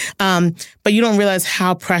 okay. But you don't realize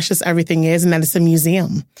how precious everything is, and that it's a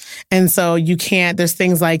museum. And so there's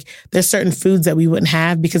things like, there's certain foods that we wouldn't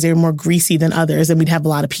have because they're more greasy than others, and we'd have a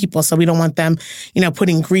lot of people. So we don't want them,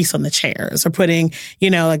 putting grease on the chairs, or putting,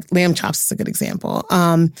 like lamb chops is a good example.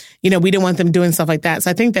 We didn't want them doing stuff like that. So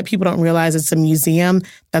I think that people don't realize it's a museum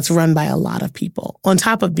that's run by a lot of people, on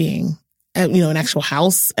top of being, an actual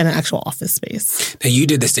house and an actual office space. Now, you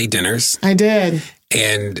did the state dinners. I did.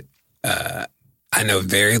 And I know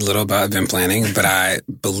very little about event planning, but I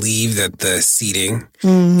believe that the seating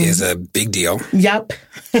is a big deal. Yep.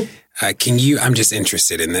 I'm just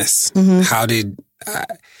interested in this. How did,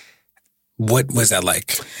 what was that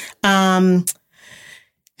like? Hell.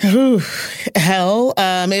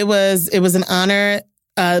 It was an honor,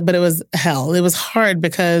 but it was hell. It was hard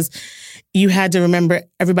because you had to remember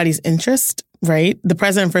everybody's interest, right? The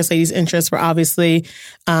president and first lady's interests were obviously,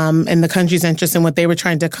 and the country's interest in what they were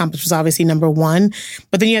trying to accomplish was obviously number one.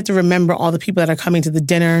 But then you have to remember all the people that are coming to the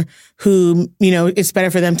dinner who, it's better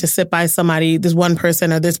for them to sit by somebody, this one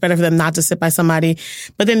person, or it's better for them not to sit by somebody.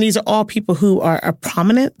 But then these are all people who are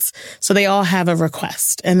prominent. So they all have a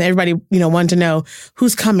request, and everybody, wanted to know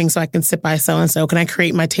who's coming so I can sit by so-and-so. Can I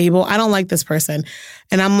create my table? I don't like this person.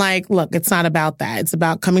 And I'm like, look, it's not about that. It's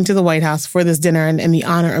about coming to the White House for this dinner and the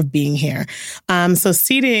honor of being here. So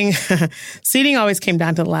seating always came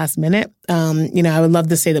down to the last minute. I would love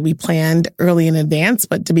to say that we planned early in advance,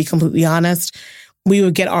 but to be completely honest, we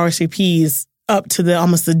would get RSVPs up to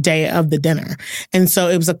almost the day of the dinner. And so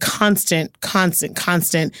it was a constant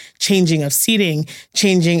changing of seating,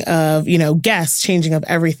 changing of, guests, changing of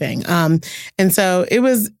everything. And so it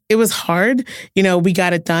was hard. We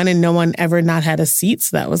got it done, and no one ever not had a seat.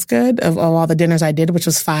 So that was good of all the dinners I did, which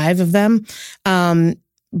was 5 of them.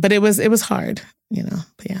 But it was hard,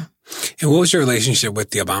 but yeah. And what was your relationship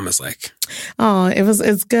with the Obamas like? Oh,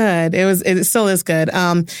 it's good. It still is good.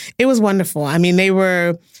 It was wonderful. I mean, they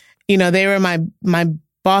were my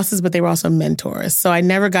bosses, but they were also mentors. So I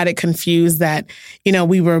never got it confused that,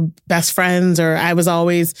 we were best friends, or I was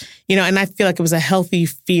always, and I feel like it was a healthy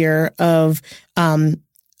fear of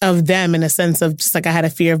them, in a sense of just like I had a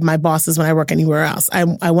fear of my bosses when I work anywhere else.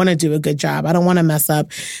 I want to do a good job. I don't want to mess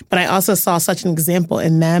up. But I also saw such an example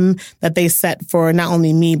in them that they set for not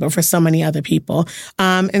only me, but for so many other people.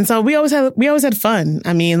 And so we always had fun.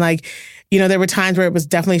 I mean, like, there were times where it was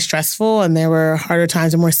definitely stressful and there were harder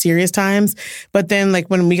times and more serious times. But then like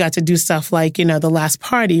when we got to do stuff like, the last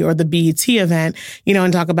party or the BET event,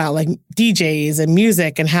 and talk about like DJs and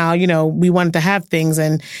music and how, we wanted to have things.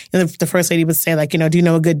 And the first lady would say like, do you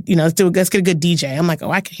know a good, let's get a good DJ. I'm like,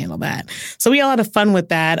 oh, I can handle that. So we had a lot of fun with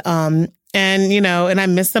that. And I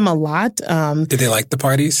miss them a lot. Did they like the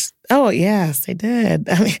parties? Oh, yes, they did.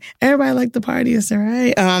 I mean, everybody liked the parties,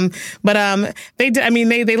 right? But they did. I mean,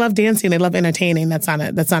 they love dancing. They love entertaining. That's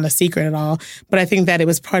not a secret at all. But I think that it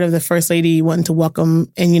was part of the first lady wanting to welcome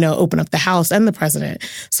and, open up the house and the president.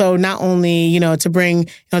 So not only, to bring,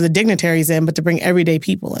 the dignitaries in, but to bring everyday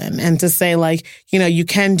people in and to say like, you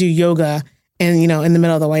can do yoga and, in the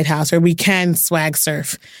middle of the White House, or we can swag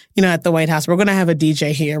surf, at the White House. We're going to have a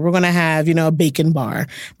DJ here. We're going to have, a bacon bar.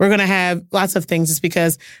 We're going to have lots of things just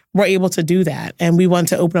because we're able to do that. And we want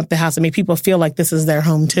to open up the house and make people feel like this is their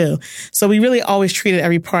home too. So we really always treated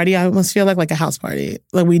every party, I almost feel like a house party.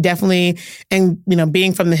 Like we definitely, and,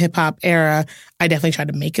 being from the hip hop era, I definitely tried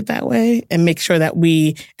to make it that way and make sure that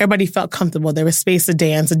everybody felt comfortable. There was space to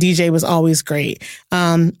dance. The DJ was always great.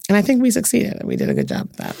 And I think we succeeded. We did a good job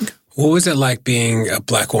with that. What was it like being a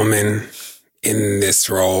Black woman in this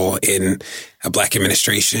role in a Black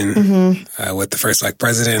administration with the first Black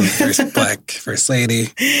president, first Black first lady?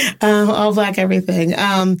 All Black everything.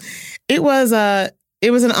 It was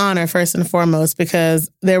an honor first and foremost because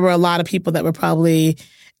there were a lot of people that were probably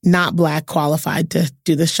not Black qualified to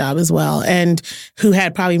do this job as well, and who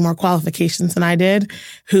had probably more qualifications than I did,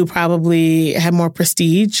 who probably had more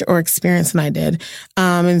prestige or experience than I did.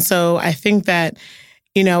 And so I think that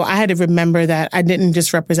I had to remember that I didn't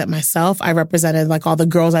just represent myself. I represented like all the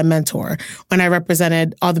girls I mentor, when I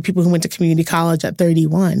represented all the people who went to community college at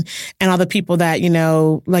 31 and all the people that,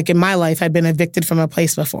 like in my life, had been evicted from a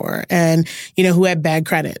place before and, who had bad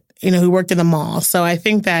credit, who worked in the mall. So I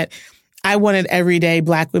think that I wanted everyday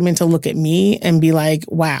Black women to look at me and be like,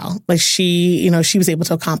 wow, like she was able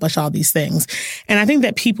to accomplish all these things. And I think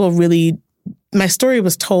that people really, my story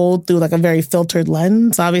was told through like a very filtered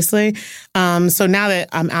lens, obviously. So now that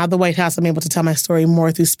I'm out of the White House, I'm able to tell my story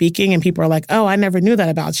more through speaking, and people are like, "Oh, I never knew that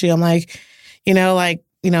about you." I'm like,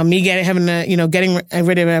 me getting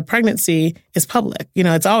rid of a pregnancy is public.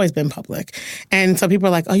 It's always been public, and so people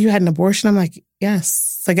are like, "Oh, you had an abortion?" I'm like,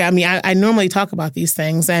 "Yes." Like, I mean, I normally talk about these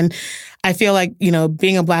things, and I feel like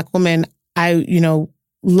being a Black woman, I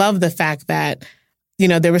love the fact that.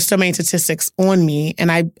 There were so many statistics on me,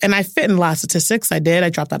 and I fit in a lot of statistics. I did. I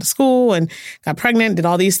dropped out of school and got pregnant, did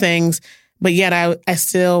all these things. But yet I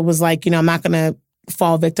still was like, I'm not going to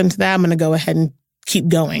fall victim to that. I'm going to go ahead and keep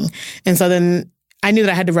going. And so then I knew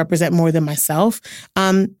that I had to represent more than myself.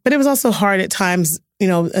 But it was also hard at times, in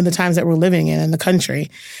the times that we're living in the country.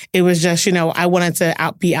 It was just, I wanted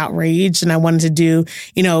to be outraged, and I wanted to do,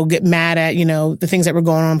 get mad at, the things that were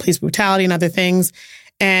going on, police brutality and other things.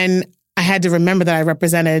 And I had to remember that I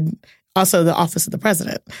represented also the office of the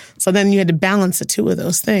president. So then you had to balance the two of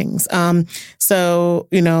those things. So,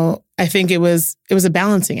 I think it was a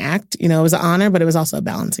balancing act. It was an honor, but it was also a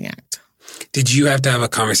balancing act. Did you have to have a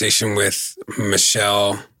conversation with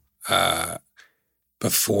Michelle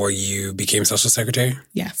before you became social secretary?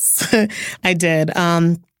 Yes, I did.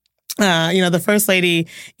 The first lady,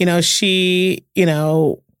 she,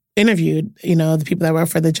 interviewed, the people that were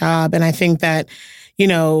for the job. And I think that,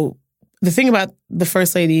 the thing about the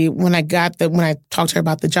first lady, when I talked to her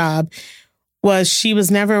about the job, was she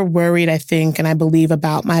was never worried, I think, and I believe,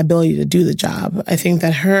 about my ability to do the job. I think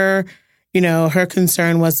that her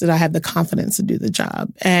concern was that I had the confidence to do the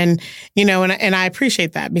job. And, and I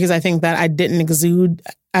appreciate that, because I think that I didn't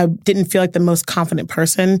feel like the most confident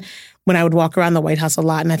person when I would walk around the White House a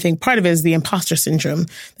lot. And I think part of it is the imposter syndrome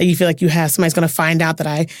that you feel like you have. Somebody's going to find out that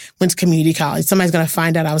I went to community college. Somebody's going to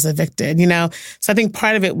find out I was evicted, So I think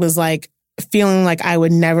part of it was like feeling like I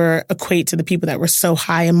would never equate to the people that were so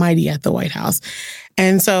high and mighty at the White House.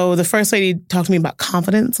 And so the first lady talked to me about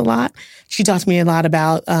confidence a lot. She talked to me a lot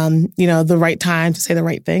about, the right time to say the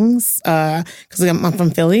right things. Cause I'm from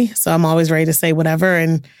Philly, so I'm always ready to say whatever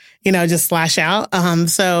and, just slash out.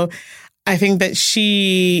 So I think that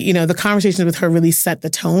she, the conversations with her really set the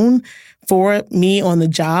tone for me on the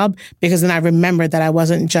job, because then I remembered that I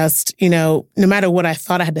wasn't just, no matter what I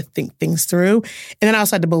thought, I had to think things through. And then I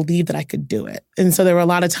also had to believe that I could do it. And so there were a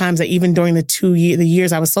lot of times that even during the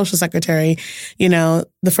years I was social secretary, the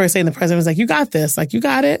first day the president was like, "You got this. Like, you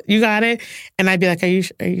got it. And I'd be like, are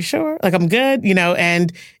you sure? Like, I'm good,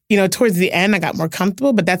 and, towards the end I got more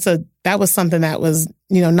comfortable, but that was something that was,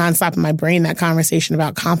 nonstop in my brain, that conversation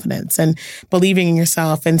about confidence and believing in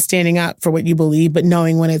yourself and standing up for what you believe, but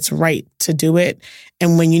knowing when it's right to do it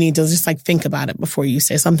and when you need to just like think about it before you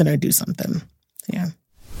say something or do something. Yeah.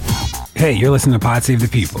 Hey, you're listening to Pod Save the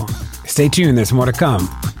People. Stay tuned. There's more to come.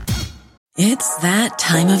 It's that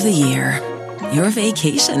time of the year. Your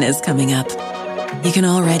vacation is coming up. You can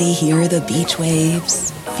already hear the beach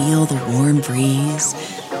waves, feel the warm breeze,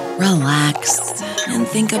 relax, and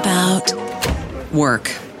think about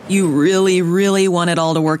work. You really, really want it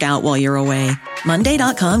all to work out while you're away.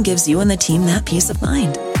 Monday.com gives you and the team that peace of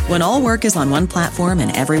mind. When all work is on one platform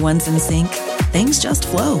and everyone's in sync, things just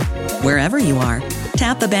flow. Wherever you are,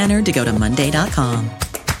 tap the banner to go to Monday.com.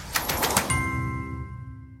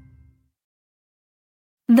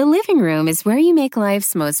 The living room is where you make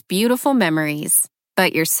life's most beautiful memories.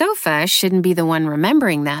 But your sofa shouldn't be the one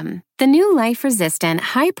remembering them. The new life-resistant,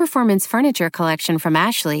 high-performance furniture collection from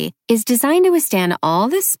Ashley is designed to withstand all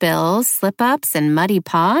the spills, slip-ups, and muddy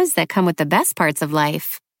paws that come with the best parts of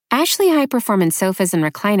life. Ashley high-performance sofas and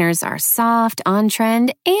recliners are soft,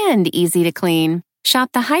 on-trend, and easy to clean. Shop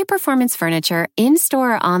the high-performance furniture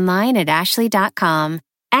in-store or online at ashley.com.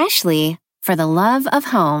 Ashley, for the love of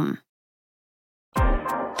home.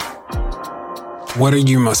 What are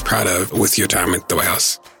you most proud of with your time at the White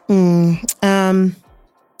House?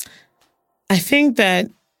 I think that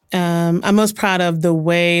I'm most proud of the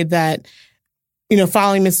way that,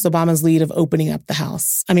 following Mrs. Obama's lead of opening up the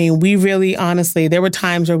House. I mean, we really, honestly, there were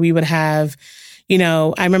times where we would have,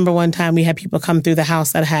 I remember one time we had people come through the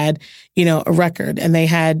House that had, a record and they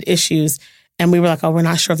had issues. And we were like, oh, we're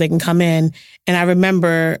not sure if they can come in. And I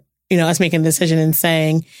remember us making a decision and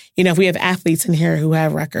saying, if we have athletes in here who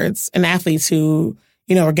have records and athletes who,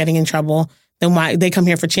 are getting in trouble, then why they come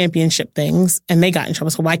here for championship things and they got in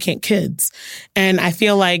trouble. So why can't kids? And I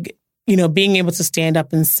feel like, being able to stand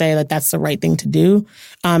up and say that that's the right thing to do,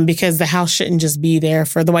 because the House shouldn't just be there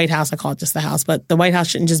for the White House. I call it just the House, but the White House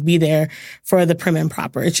shouldn't just be there for the prim and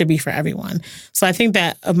proper. It should be for everyone. So I think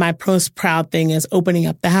that my most proud thing is opening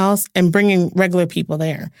up the House and bringing regular people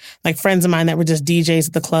there, like friends of mine that were just DJs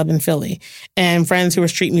at the club in Philly and friends who were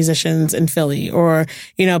street musicians in Philly or,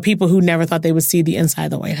 people who never thought they would see the inside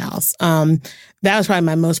of the White House. That was probably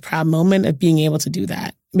my most proud moment of being able to do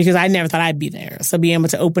that. Because I never thought I'd be there. So being able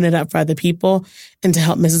to open it up for other people and to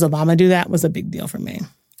help Mrs. Obama do that was a big deal for me.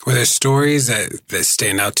 Were there stories that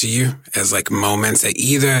stand out to you as like moments that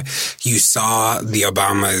either you saw the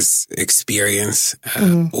Obamas experience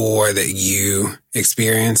or that you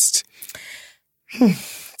experienced?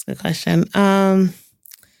 That's a good question. I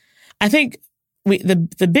think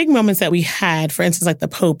the big moments that we had, for instance, like the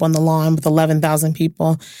Pope on the lawn with 11,000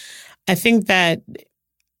 people, I think that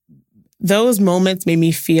those moments made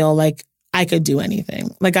me feel like I could do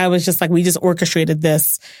anything. Like I was just like, we just orchestrated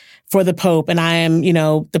this for the Pope. And I am,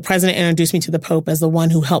 the president introduced me to the Pope as the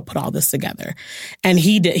one who helped put all this together. And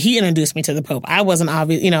he introduced me to the Pope. I wasn't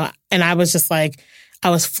obvious, and I was just like,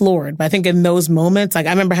 I was floored. But I think in those moments, like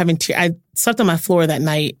I remember I slept on my floor that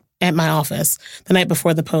night at my office the night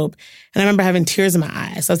before the Pope. And I remember having tears in my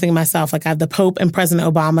eyes. I was thinking to myself, like I have the Pope and President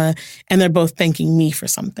Obama, and they're both thanking me for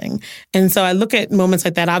something. And so I look at moments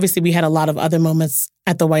like that. Obviously, we had a lot of other moments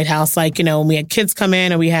at the White House, like, when we had kids come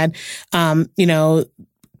in or we had, senior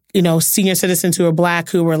citizens who were Black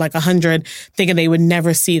who were like 100 thinking they would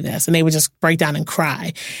never see this and they would just break down and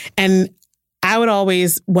cry. And I would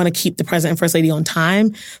always want to keep the president and first lady on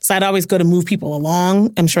time. So I'd always go to move people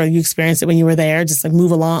along. I'm sure you experienced it when you were there. Just like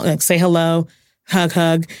move along, like say hello,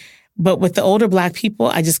 hug. But with the older Black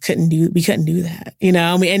people, we couldn't do that,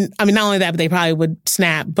 not only that, but they probably would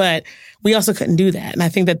snap, but we also couldn't do that. And I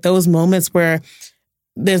think that those moments where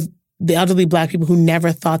there's the elderly Black people who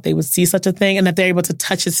never thought they would see such a thing and that they're able to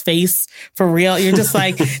touch his face for real. You're just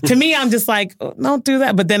like, to me, I'm just like, oh, don't do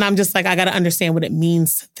that. But then I'm just like, I got to understand what it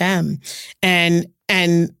means to them. And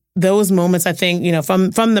those moments, I think,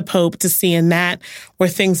 from the Pope to seeing that were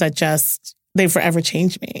things that they forever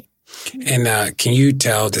changed me. And can you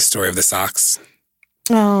tell the story of the socks?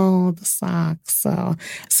 Oh, the socks.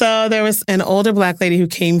 So there was an older Black lady who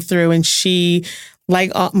came through and she,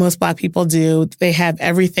 like most Black people do, they have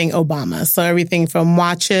everything Obama. So everything from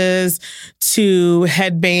watches to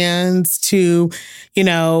headbands to,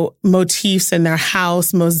 motifs in their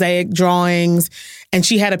house, mosaic drawings. And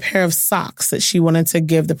she had a pair of socks that she wanted to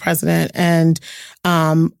give the president. And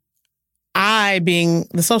I, being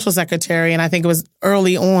the social secretary, and I think it was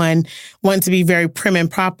early on, wanted to be very prim and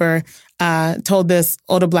proper, told this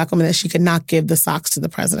older Black woman that she could not give the socks to the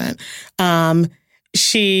president.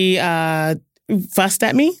 She fussed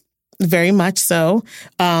at me, very much so,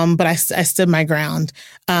 but I stood my ground.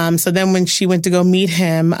 So then when she went to go meet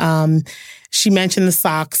him, she mentioned the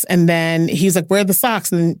socks, and then he's like, where are the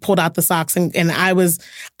socks? And then pulled out the socks. And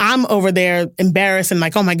I'm over there embarrassed and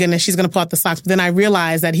like, oh my goodness, she's going to pull out the socks. But then I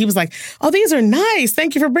realized that he was like, oh, these are nice.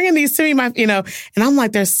 Thank you for bringing these to me. And I'm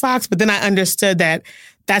like, they're socks. But then I understood that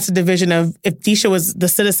that's a division of if Deisha was the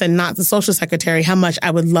citizen, not the social secretary, how much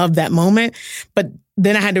I would love that moment. But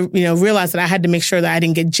then I had to, realize that I had to make sure that I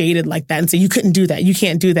didn't get jaded like that and say, you couldn't do that. You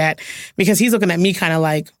can't do that. Because he's looking at me kind of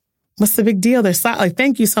like, what's the big deal? They're like,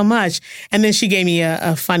 thank you so much. And then she gave me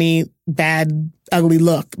a funny, bad, ugly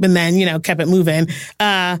look, and then, kept it moving.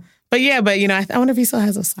 I wonder if he still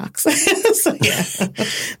has those socks. So yeah,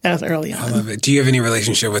 that was early on. I love it. Do you have any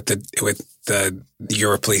relationship with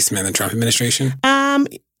your replacement in the Trump administration?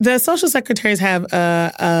 The social secretaries have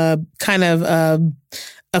a kind of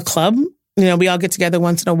a club. We all get together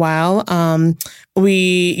once in a while.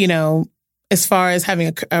 As far as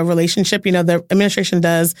having a relationship, the administration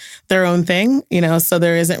does their own thing, so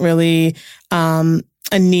there isn't really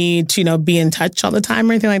a need to, be in touch all the time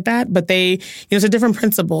or anything like that. But they, it's a different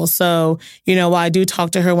principle. So, while I do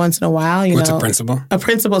talk to her once in a while, What's a principle? A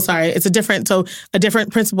principle, sorry. It's a different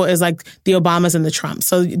principle is like the Obamas and the Trumps.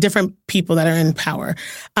 So different people that are in power.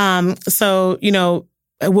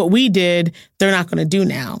 What we did, they're not going to do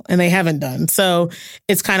now, and they haven't done. So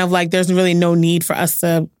it's kind of like there's really no need for us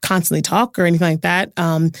to constantly talk or anything like that.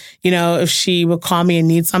 If she would call me and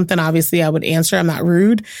need something, obviously I would answer. I'm not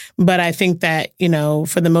rude, but I think that,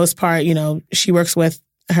 for the most part, she works with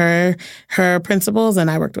her principles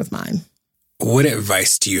and I worked with mine. What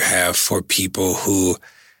advice do you have for people who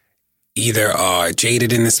either are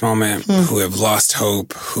jaded in this moment, who have lost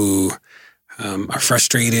hope, who are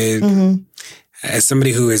frustrated? Mm-hmm. As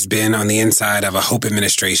somebody who has been on the inside of a Hope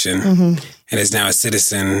administration and is now a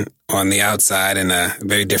citizen on the outside in a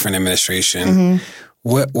very different administration,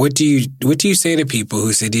 what do you say to people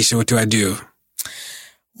who say, Deisha, what do I do?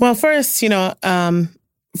 Well, first,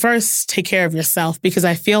 first take care of yourself, because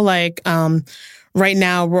I feel like right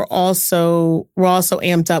now we're also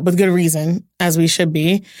amped up with good reason, as we should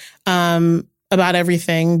be, about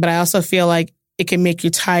everything. But I also feel like it can make you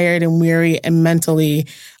tired and weary and mentally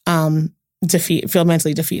feel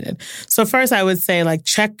mentally defeated. So first I would say, like,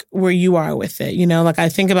 check where you are with it. I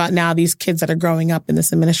think about now these kids that are growing up in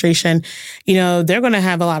this administration, they're going to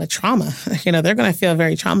have a lot of trauma. They're going to feel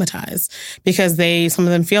very traumatized because some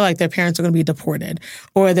of them feel like their parents are going to be deported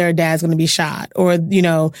or their dad's going to be shot or, and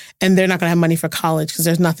they're not going to have money for college because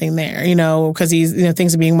there's nothing there, because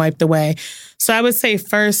things are being wiped away. So I would say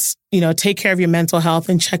first, take care of your mental health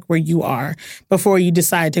and check where you are before you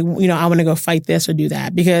decide to, I want to go fight this or do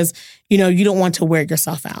that, because, you don't want to wear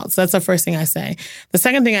yourself out. So that's the first thing I say. The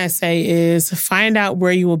second thing I say is find out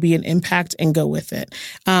where you will be an impact and go with it.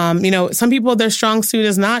 Some people, their strong suit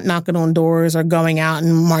is not knocking on doors or going out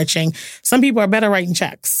and marching. Some people are better writing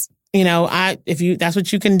checks. If that's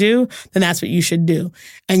what you can do, then that's what you should do.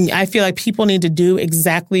 And I feel like people need to do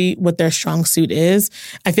exactly what their strong suit is.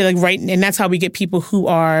 I feel like and that's how we get people who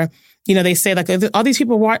are, they say like all these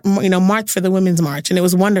people, march for the Women's March, and it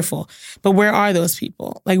was wonderful. But where are those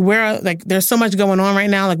people? There's so much going on right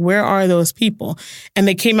now. Like, where are those people? And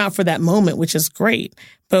they came out for that moment, which is great.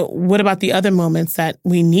 But what about the other moments that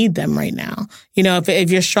we need them right now?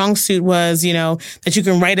 If your strong suit was, that you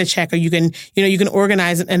can write a check, or you can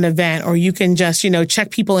organize an event, or you can just, check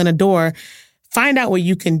people in a door, find out what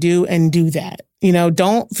you can do and do that.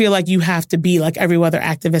 Don't feel like you have to be like every other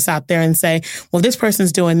activist out there and say, well, this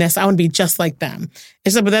person's doing this, I want to be just like them.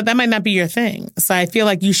 But that might not be your thing. So I feel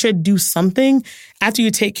like you should do something after you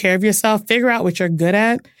take care of yourself, figure out what you're good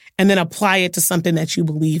at, and then apply it to something that you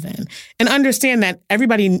believe in. And understand that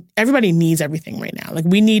everybody needs everything right now. Like,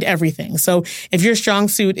 we need everything. So if your strong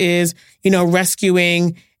suit is,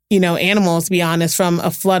 rescuing, animals, to be honest, from a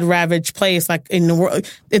flood ravaged place, like in the world,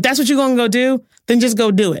 if that's what you're going to go do, then just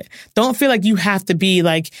go do it. Don't feel like you have to be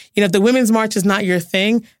like, if the Women's March is not your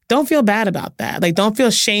thing, don't feel bad about that. Like, don't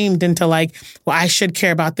feel shamed into like, well, I should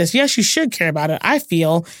care about this. Yes, you should care about it, I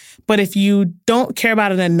feel. But if you don't care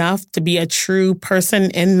about it enough to be a true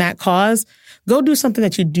person in that cause, go do something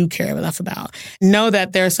that you do care enough about. Know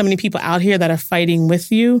that there are so many people out here that are fighting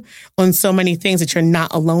with you on so many things that you're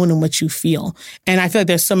not alone in what you feel. And I feel like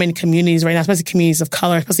there's so many communities right now, especially communities of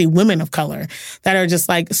color, especially women of color, that are just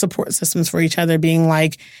like support systems for each other, being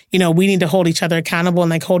like, we need to hold each other accountable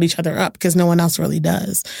and like hold each other up, because no one else really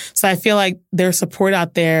does. So I feel like there's support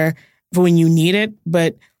out there for when you need it,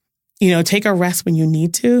 but, take a rest when you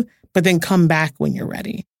need to, but then come back when you're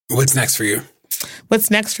ready. What's next for you? What's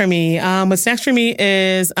next for me? What's next for me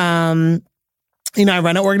is, I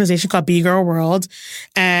run an organization called Be Girl World,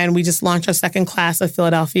 and we just launched our second class of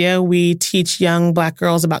Philadelphia. We teach young Black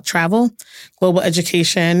girls about travel, global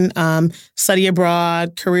education, study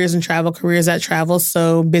abroad, careers in travel, careers at travel.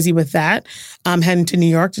 So busy with that. I'm heading to New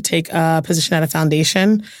York to take a position at a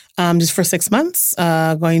foundation just for 6 months.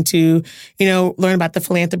 Going to, learn about the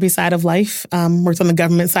philanthropy side of life. Worked on the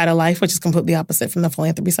government side of life, which is completely opposite from the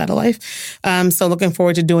philanthropy side of life. So looking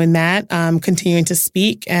forward to doing that, continuing to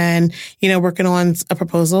speak and, working on a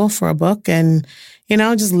proposal for a book and,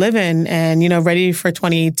 just living and, ready for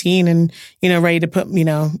 2018 and, ready to put,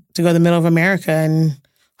 to go to the middle of America and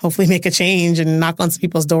hopefully make a change and knock on some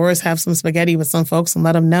people's doors, have some spaghetti with some folks and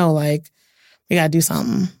let them know, like, we got to do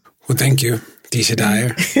something. Well, thank you, Deisha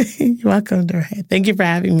Dyer. You're welcome, Doray. Thank you for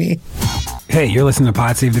having me. Hey, you're listening to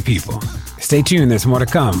Pod Save the People. Stay tuned. There's more to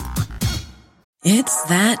come. It's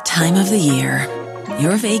that time of the year.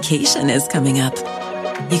 Your vacation is coming up.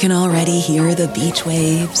 You can already hear the beach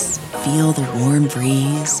waves, feel the warm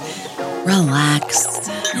breeze, relax,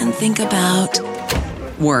 and think about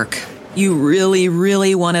work. You really,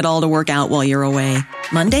 really want it all to work out while you're away.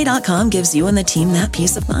 Monday.com gives you and the team that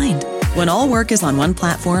peace of mind. When all work is on one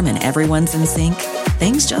platform and everyone's in sync,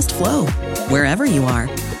 things just flow. Wherever you are,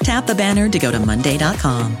 tap the banner to go to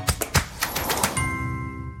Monday.com.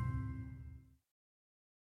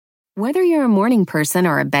 Whether you're a morning person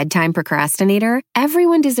or a bedtime procrastinator,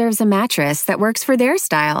 everyone deserves a mattress that works for their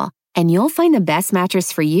style. And you'll find the best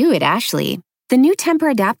mattress for you at Ashley. The new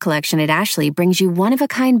Tempur-Adapt collection at Ashley brings you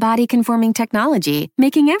one-of-a-kind body-conforming technology,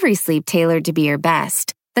 making every sleep tailored to be your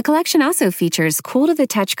best. The collection also features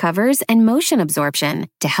cool-to-the-touch covers and motion absorption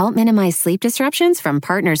to help minimize sleep disruptions from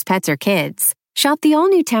partners, pets, or kids. Shop the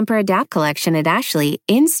all-new Tempur-Adapt collection at Ashley,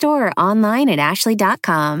 in-store or online at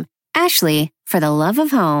ashley.com. Ashley, for the love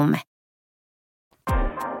of home.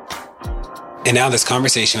 And now this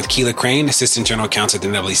conversation with Keela Crane, Assistant General Counsel at the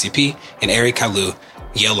NAACP, and Ari Kalu,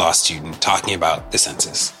 Yale Law student, talking about the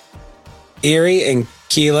census. Ari and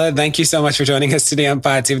Keela, thank you so much for joining us today on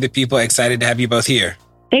Pod Save the People. Excited to have you both here.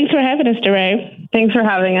 Thanks for having us, DeRay. Thanks for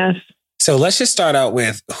having us. So let's just start out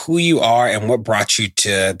with who you are and what brought you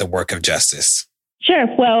to the work of justice. Sure.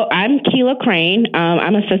 Well, I'm Keela Crane.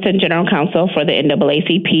 I'm Assistant General Counsel for the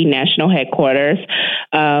NAACP National Headquarters.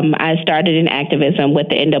 I started in activism with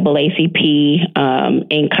the NAACP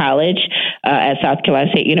in college at South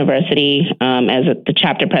Carolina State University as the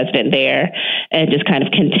chapter president there, and just kind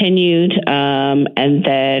of continued, and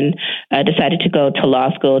then decided to go to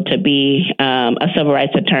law school to be a civil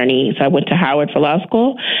rights attorney. So I went to Howard for law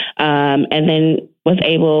school, and then was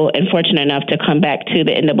able and fortunate enough to come back to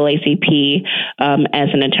the NAACP as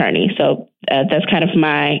an attorney. So that's kind of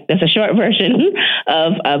that's a short version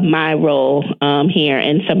of my role here.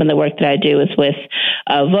 And some of the work that I do is with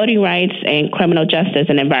voting rights and criminal justice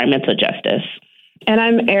and environmental justice. And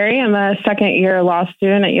I'm Ari. I'm a second-year law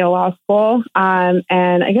student at Yale Law School.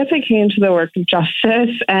 And I guess I came to the work of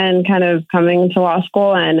justice and kind of coming to law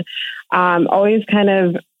school and always kind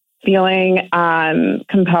of feeling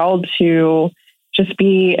compelled to just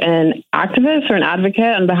be an activist or an advocate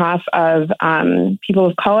on behalf of people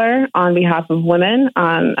of color, on behalf of women.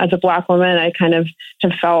 As a Black woman, I kind of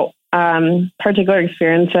have felt particular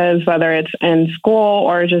experiences, whether it's in school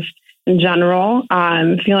or just in general,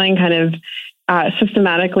 feeling kind of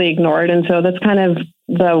systematically ignored. And so that's kind of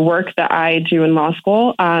the work that I do in law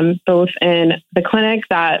school, both in the clinic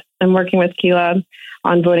that I'm working with Keela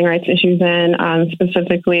on voting rights issues in,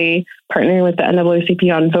 specifically partnering with the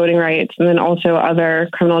NAACP on voting rights, and then also other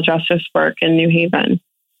criminal justice work in New Haven.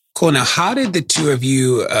 Cool. Now, how did the two of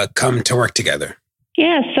you come to work together?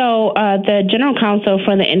 Yeah, so the general counsel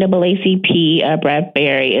for the NAACP, Brad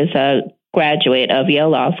Berry, is a graduate of Yale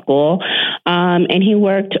Law School, and he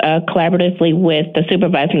worked collaboratively with the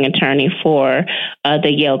supervising attorney for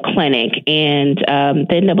the Yale Clinic. And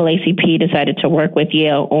the NAACP decided to work with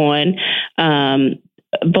Yale on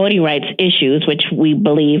voting rights issues, which we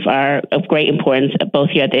believe are of great importance both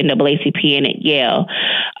here at the NAACP and at Yale.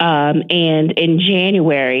 And in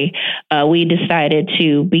January, we decided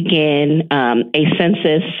to begin a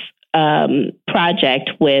census project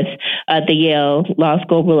with the Yale Law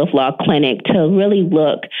School Rule of Law Clinic to really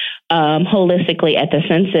look holistically at the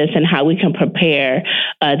census and how we can prepare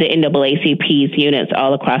the NAACP's units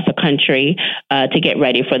all across the country to get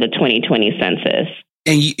ready for the 2020 census.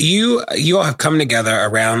 And you all have come together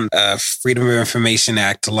around a Freedom of Information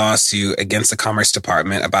Act lawsuit against the Commerce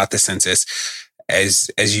Department about the census. As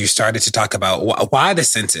you started to talk about why the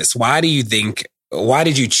census, why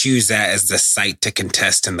did you choose that as the site to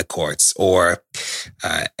contest in the courts, or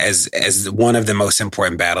as one of the most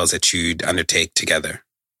important battles that you'd undertake together?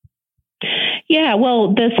 Yeah,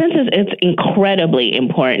 well, the census is incredibly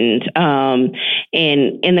important.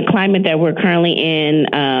 In the climate that we're currently in,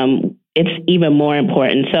 it's even more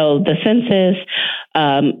important. So the census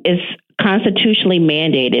is constitutionally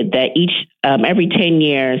mandated that every 10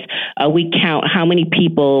 years, we count how many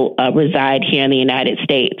people reside here in the United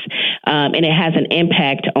States. And it has an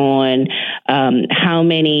impact on how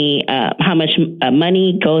much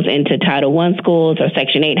money goes into Title I schools or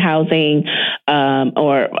Section 8 housing,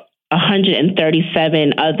 or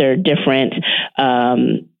 137 other different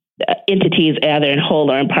entities, either in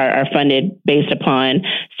whole or in part, are funded based upon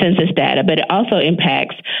census data. But it also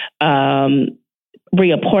impacts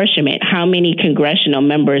reapportionment. How many congressional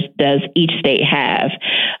members does each state have?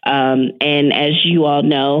 And as you all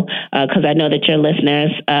know, because I know that your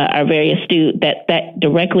listeners are very astute, that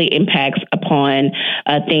directly impacts upon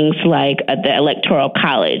things like the Electoral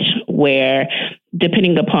College, where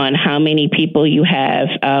depending upon how many people you have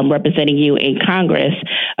representing you in Congress,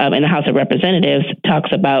 in the House of Representatives,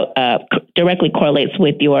 talks about directly correlates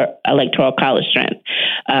with your Electoral College strength.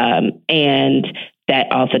 And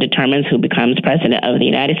that also determines who becomes president of the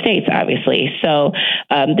United States, obviously. So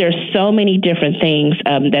there's so many different things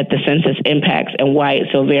that the census impacts, and why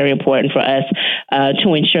it's so very important for us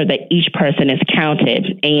to ensure that each person is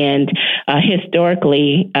counted. And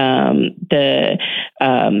historically, the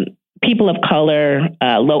people of color,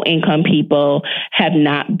 low-income people have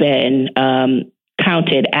not been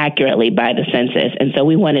counted accurately by the census. And so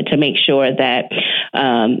we wanted to make sure that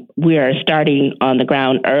we are starting on the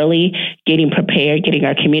ground early, getting prepared, getting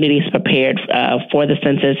our communities prepared for the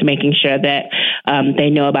census, making sure that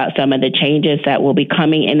they know about some of the changes that will be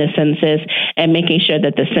coming in the census, and making sure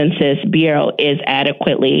that the Census Bureau is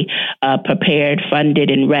adequately prepared,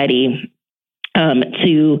 funded, and ready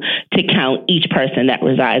to count each person that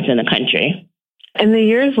resides in the country. In the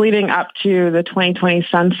years leading up to the 2020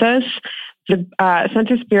 census, the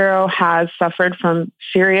Census Bureau has suffered from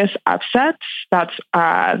serious upsets that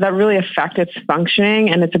really affect its functioning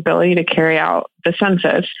and its ability to carry out the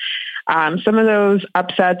census. Some of those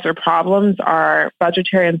upsets or problems are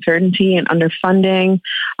budgetary uncertainty and underfunding,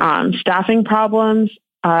 staffing problems,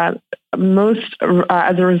 most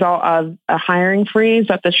as a result of a hiring freeze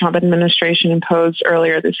that the Trump administration imposed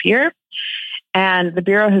earlier this year. And the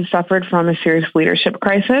Bureau has suffered from a serious leadership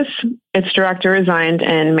crisis. Its director resigned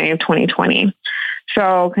in May of 2020.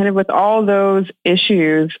 So kind of with all those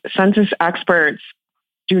issues, census experts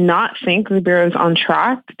do not think the Bureau is on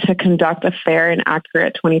track to conduct a fair and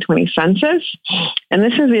accurate 2020 census. And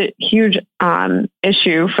this is a huge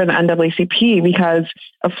issue for the NAACP, because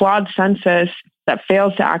a flawed census that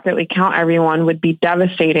fails to accurately count everyone would be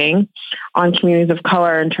devastating on communities of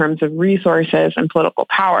color in terms of resources and political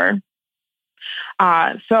power.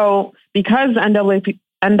 So because NAACP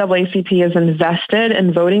is invested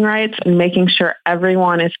in voting rights and making sure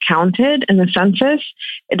everyone is counted in the census,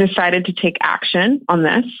 it decided to take action on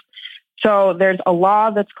this. So there's a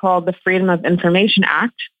law that's called the Freedom of Information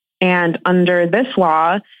Act. And under this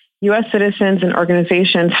law, U.S. citizens and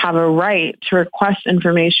organizations have a right to request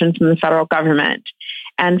information from the federal government.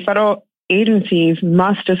 And federal agencies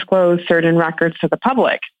must disclose certain records to the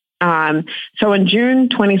public. So in June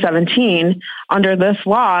 2017, under this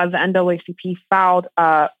law, the NAACP filed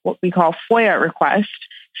what we call FOIA request,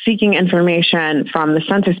 seeking information from the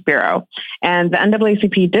Census Bureau. And the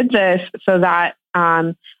NAACP did this so that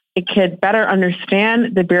it could better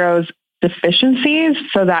understand the Bureau's deficiencies,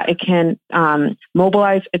 so that it can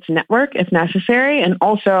mobilize its network if necessary. And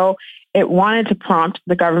also, it wanted to prompt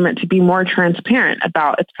the government to be more transparent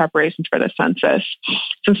about its preparations for the census.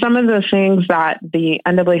 So some of the things that the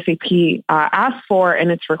NAACP asked for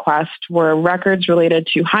in its request were records related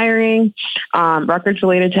to hiring, records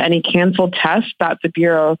related to any canceled tests that the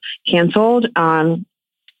Bureau canceled,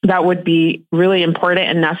 that would be really important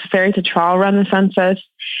and necessary to trial run the census.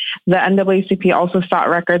 The NAACP also sought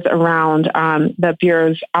records around the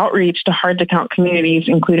Bureau's outreach to hard-to-count communities,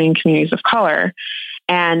 including communities of color.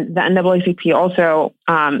 And the NAACP also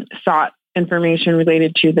sought information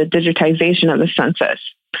related to the digitization of the census.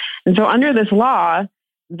 And so under this law,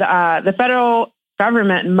 the federal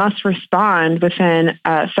government must respond within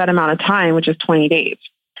a set amount of time, which is 20 days.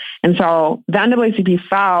 And so the NAACP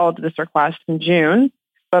filed this request in June,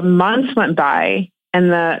 but months went by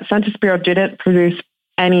and the Census Bureau didn't produce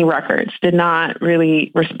any records, did not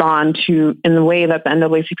really respond to in the way that the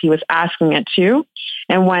NAACP was asking it to.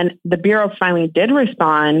 And when the Bureau finally did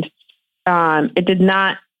respond, it did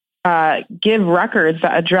not give records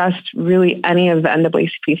that addressed really any of the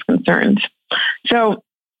NAACP's concerns. So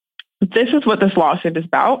this is what this lawsuit is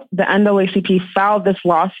about. The NAACP filed this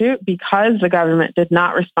lawsuit because the government did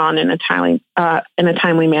not respond in a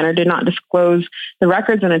timely manner, did not disclose the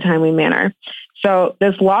records in a timely manner. So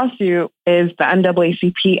this lawsuit is the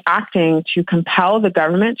NAACP acting to compel the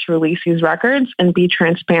government to release these records and be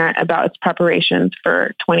transparent about its preparations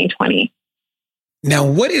for 2020. Now,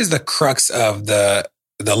 what is the crux of the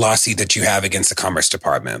lawsuit that you have against the Commerce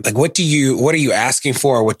Department? Like, what are you asking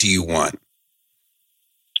for, or what do you want?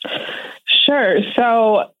 Sure.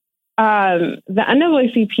 So the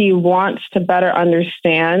NAACP wants to better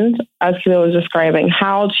understand, as Khalil was describing,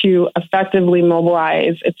 how to effectively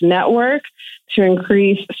mobilize its network to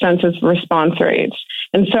increase census response rates.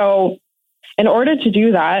 And so in order to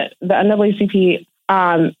do that, the NAACP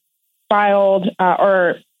filed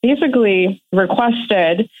or basically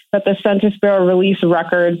requested that the Census Bureau release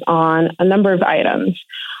records on a number of items.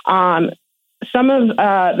 Some of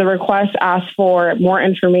the requests asked for more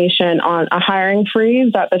information on a hiring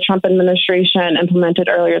freeze that the Trump administration implemented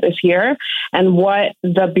earlier this year, and what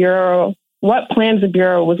plans the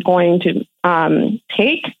Bureau was going to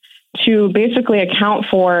take to basically account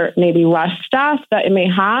for maybe less staff that it may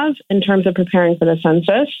have in terms of preparing for the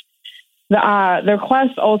census. The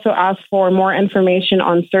request also asked for more information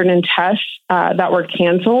on certain tests that were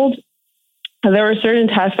canceled. There were certain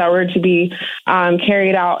tests that were to be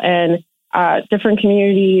carried out in different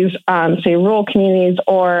communities, say rural communities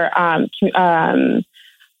or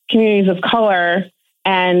communities of color,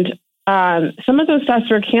 and some of those tests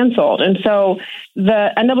were canceled. And so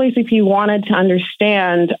the NAACP wanted to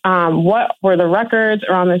understand what were the records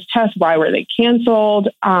around this test, why were they canceled,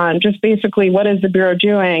 just basically what is the Bureau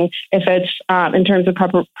doing if it's in terms of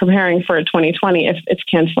preparing for 2020, if it's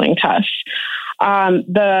canceling tests.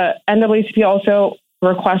 The NAACP also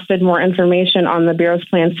requested more information on the Bureau's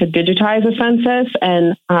plans to digitize the census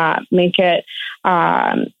and make it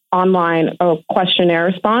online questionnaire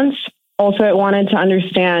response. Also, it wanted to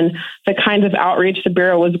understand the kinds of outreach the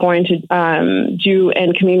Bureau was going to do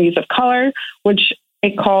in communities of color, which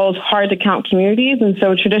it calls hard to count communities. And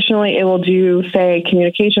so traditionally it will do, say,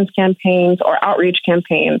 communications campaigns or outreach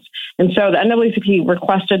campaigns. And so the NAACP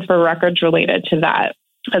requested for records related to that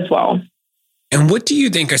as well. And what do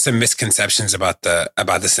you think are some misconceptions about the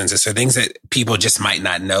census, or things that people just might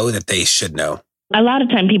not know that they should know? A lot of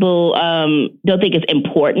time people don't think it's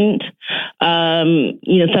important.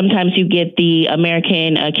 Sometimes you get the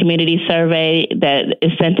American Community Survey that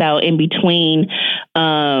is sent out in between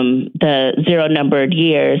the zero numbered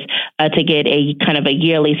years to get a kind of a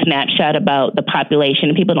yearly snapshot about the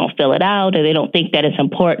population. People don't fill it out, or they don't think that it's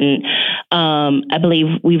important. I believe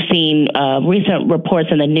we've seen recent reports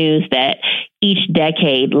in the news that each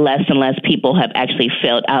decade, less and less people have actually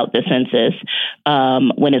filled out the census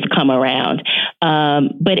when it's come around.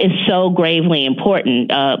 But it's so gravely important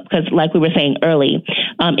because, like we were saying early,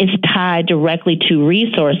 it's tied directly to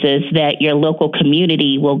resources that your local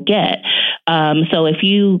community will get. So if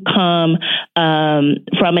you come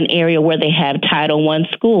from an area where they have Title I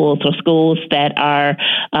schools, or schools that are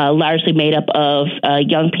largely made up of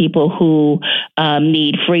young people who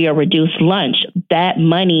need free or reduced lunch, that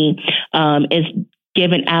money is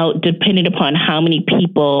given out depending upon how many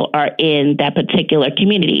people are in that particular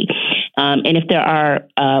community. And if there are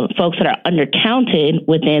folks that are undercounted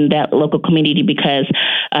within that local community because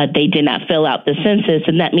they did not fill out the census,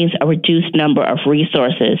 and that means a reduced number of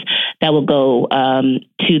resources that will go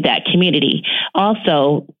to that community.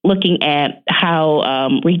 Also, looking at how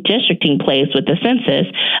redistricting plays with the census,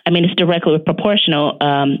 it's directly proportional,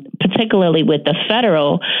 particularly with the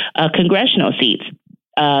federal congressional seats.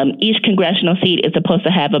 Each congressional seat is supposed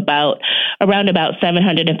to have around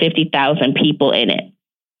 750,000 people in it.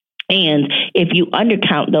 And if you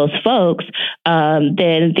undercount those folks,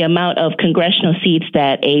 then the amount of congressional seats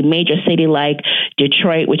that a major city like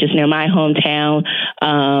Detroit, which is near my hometown,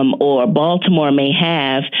 or Baltimore may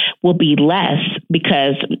have will be less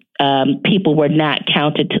because people were not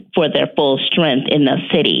counted for their full strength in the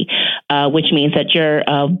city, which means that your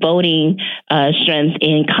voting strength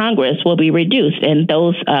in Congress will be reduced. And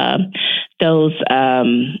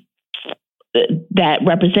that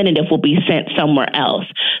representative will be sent somewhere else.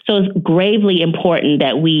 So it's gravely important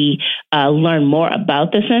that we learn more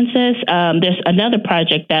about the census. There's another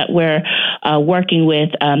project that we're working with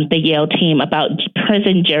the Yale team about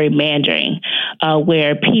prison gerrymandering,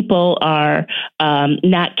 where people are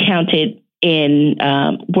not counted in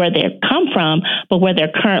where they come from, but where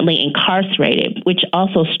they're currently incarcerated, which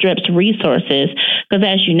also strips resources. Because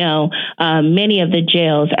as you know, many of the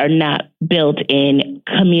jails are not built in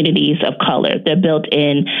communities of color. They're built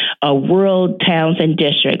in rural towns and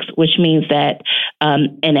districts, which means that,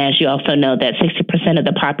 and as you also know, that 60% of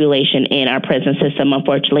the population in our prison system,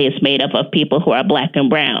 unfortunately, is made up of people who are Black and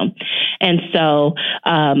brown. And so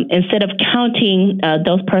instead of counting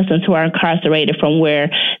those persons who are incarcerated from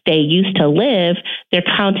where they used to live, they're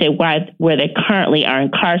counted where they currently are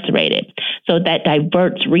incarcerated. So that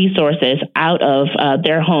diverts resources out of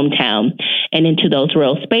their hometown and into those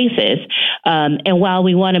rural spaces. And while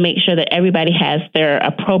we want to make sure that everybody has their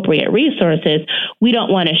appropriate resources, we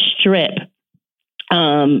don't want to strip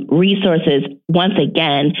resources. Once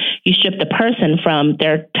again, you strip the person from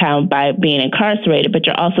their town by being incarcerated, but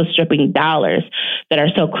you're also stripping dollars that are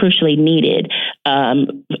so crucially needed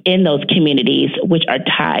in those communities, which are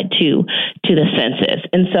tied to the census.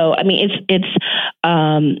 And so, I mean, it's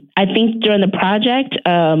I think during the project,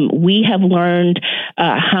 we have learned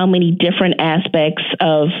how many different aspects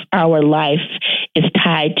of our life is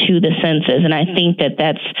tied to the census. And I think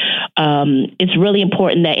that it's really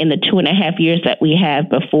important that in the 2.5 years that we have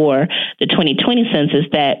before the 2020 census,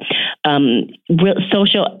 that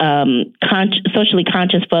socially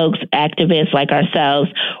conscious folks, activists like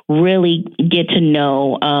ourselves, really get to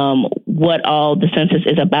know what all the census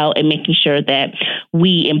is about, and making sure that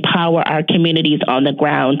we empower our communities on the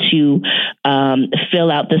ground to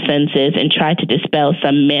fill out the census and try to dispel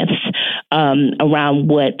some myths around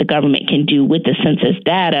what the government can do with the census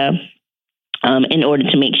data in order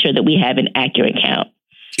to make sure that we have an accurate count.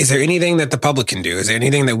 Is there anything that the public can do? Is there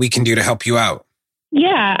anything that we can do to help you out?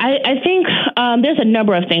 Yeah, I think there's a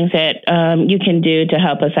number of things that you can do to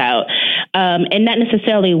help us out. And not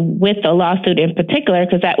necessarily with the lawsuit in particular,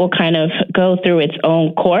 because that will kind of go through its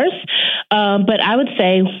own course. But I would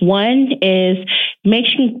say one is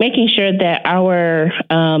making sure that our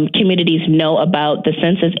communities know about the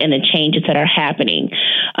census and the changes that are happening.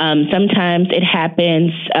 Sometimes it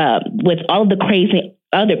happens with all of the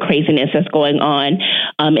other craziness that's going on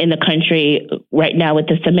in the country right now with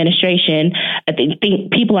this administration. I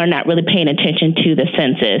think people are not really paying attention to the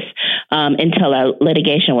census until our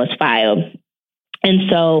litigation was filed.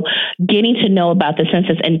 And so getting to know about the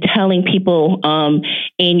census and telling people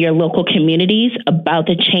in your local communities about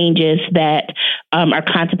the changes that are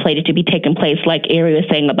contemplated to be taking place, like Ari was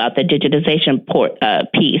saying about the digitization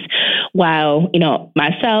piece. While,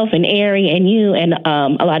 myself and Ari and you and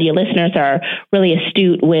a lot of your listeners are really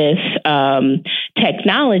astute with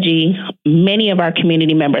technology, many of our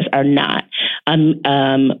community members are not.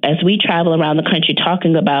 As we travel around the country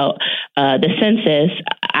talking about the census,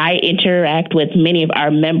 I interact with many of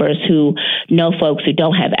our members who know folks who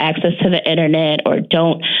don't have access to the internet or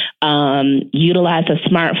don't utilize a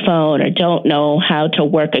smartphone or don't know how to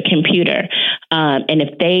work a computer. And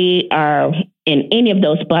if they are in any of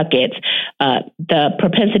those buckets, the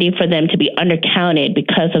propensity for them to be undercounted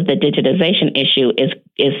because of the digitization issue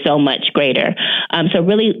is so much greater. So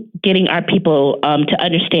really getting our people to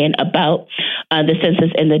understand about the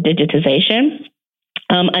census and the digitization.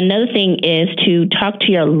 Another thing is to talk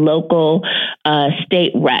to your local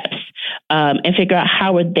state reps and figure out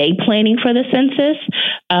how are they planning for the census.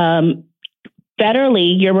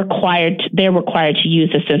 Federally, they're required to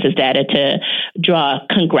use the census data to draw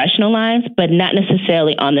congressional lines, but not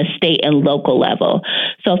necessarily on the state and local level.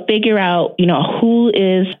 So figure out, who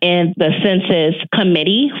is in the census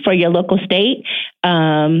committee for your local state,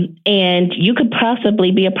 and you could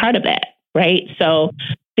possibly be a part of that, right? So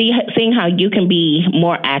seeing how you can be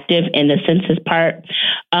more active in the census part.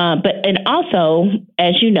 And also,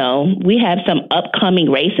 as you know, we have some upcoming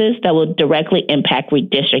races that will directly impact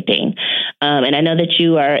redistricting. And I know that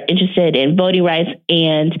you are interested in voting rights,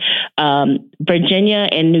 and Virginia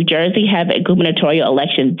and New Jersey have a gubernatorial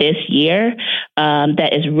election this year that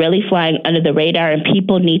is really flying under the radar, and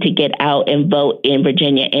people need to get out and vote in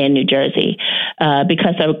Virginia and New Jersey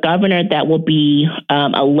because the governor that will be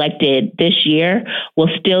elected this year will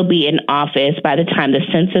still be in office by the time the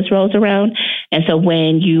census rolls around. And so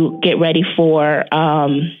when you get ready to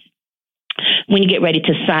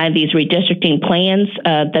sign these redistricting plans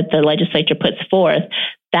that the legislature puts forth,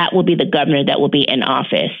 that will be the governor that will be in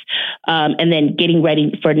office. And then getting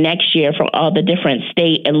ready for next year for all the different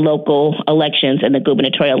state and local elections and the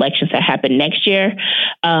gubernatorial elections that happen next year.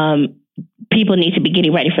 People need to be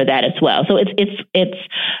getting ready for that as well. So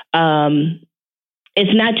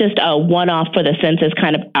it's not just a one-off for the census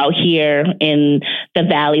kind of out here in the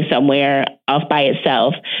valley somewhere off by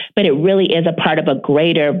itself, but it really is a part of a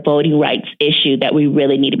greater voting rights issue that we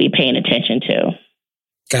really need to be paying attention to.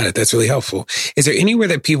 Got it. That's really helpful. Is there anywhere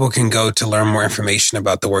that people can go to learn more information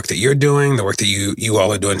about the work that you're doing, the work that you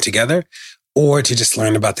all are doing together, or to just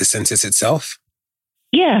learn about the census itself?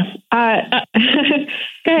 Yeah. Go ahead.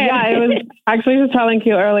 Yeah, I was actually just telling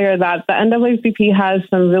you earlier that the NAACP has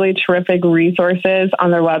some really terrific resources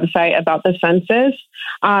on their website about the census.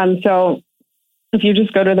 So if you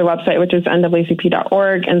just go to their website, which is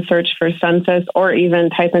naacp.org, and search for census, or even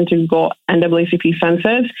type into Google NAACP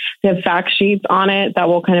census, they have fact sheets on it that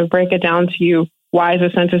will kind of break it down to you. Why is the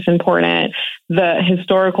census important? The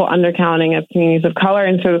historical undercounting of communities of color.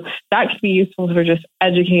 And so that could be useful for just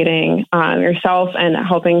educating yourself and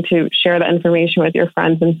helping to share the information with your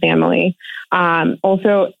friends and family.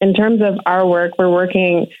 Also, in terms of our work,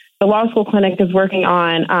 the Law School Clinic is working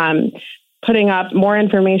on putting up more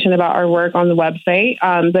information about our work on the website.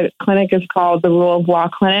 The clinic is called the Rule of Law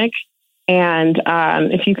Clinic. And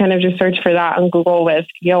if you kind of just search for that on Google with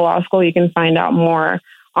Yale Law School, you can find out more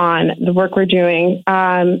on the work we're doing.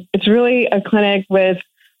 It's really a clinic with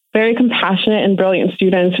very compassionate and brilliant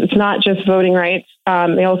students. It's not just voting rights.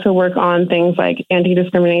 They also work on things like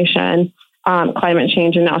anti-discrimination, climate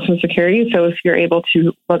change, and national security. So if you're able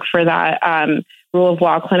to look for that Rule of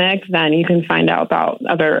Law Clinic, then you can find out about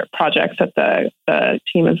other projects that the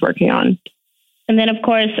team is working on. And then, of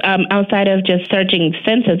course, outside of just searching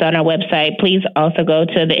census on our website, please also go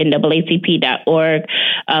to the NAACP.org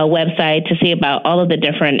website to see about all of the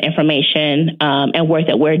different information and work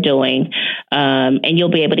that we're doing. And you'll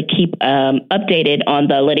be able to keep updated on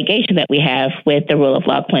the litigation that we have with the Rule of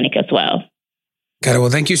Law Clinic as well. Got it.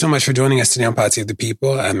 Well, thank you so much for joining us today on Pod Save the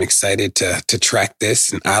People. I'm excited to track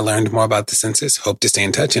this, and I learned more about the census. Hope to stay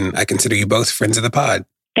in touch, and I consider you both friends of the pod.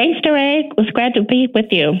 Thanks, DeRay. It was glad to be with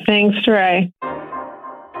you. Thanks, DeRay.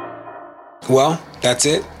 Well, that's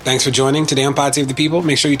it. Thanks for joining today on Pod Save the People.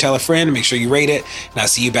 Make sure you tell a friend, make sure you rate it, and I'll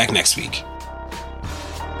see you back next week.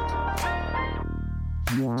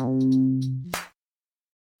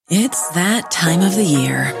 It's that time of the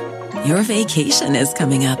year. Your vacation is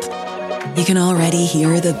coming up. You can already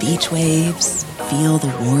hear the beach waves, feel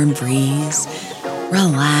the warm breeze,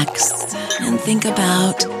 relax, and think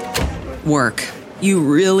about work. You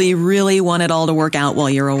really, really want it all to work out while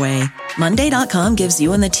you're away. Monday.com gives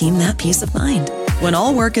you and the team that peace of mind. When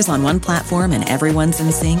all work is on one platform and everyone's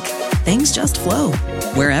in sync, things just flow.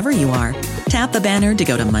 Wherever you are, tap the banner to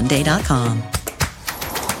go to Monday.com.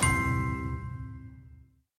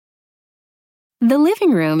 The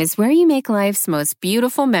living room is where you make life's most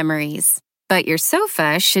beautiful memories. But your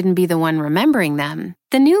sofa shouldn't be the one remembering them.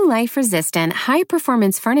 The new life-resistant,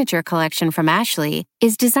 high-performance furniture collection from Ashley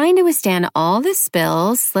is designed to withstand all the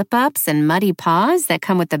spills, slip-ups, and muddy paws that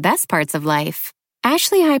come with the best parts of life.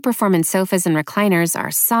 Ashley high-performance sofas and recliners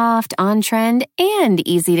are soft, on-trend, and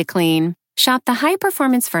easy to clean. Shop the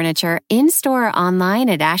high-performance furniture in-store or online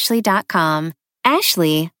at ashley.com.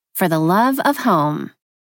 Ashley, for the love of home.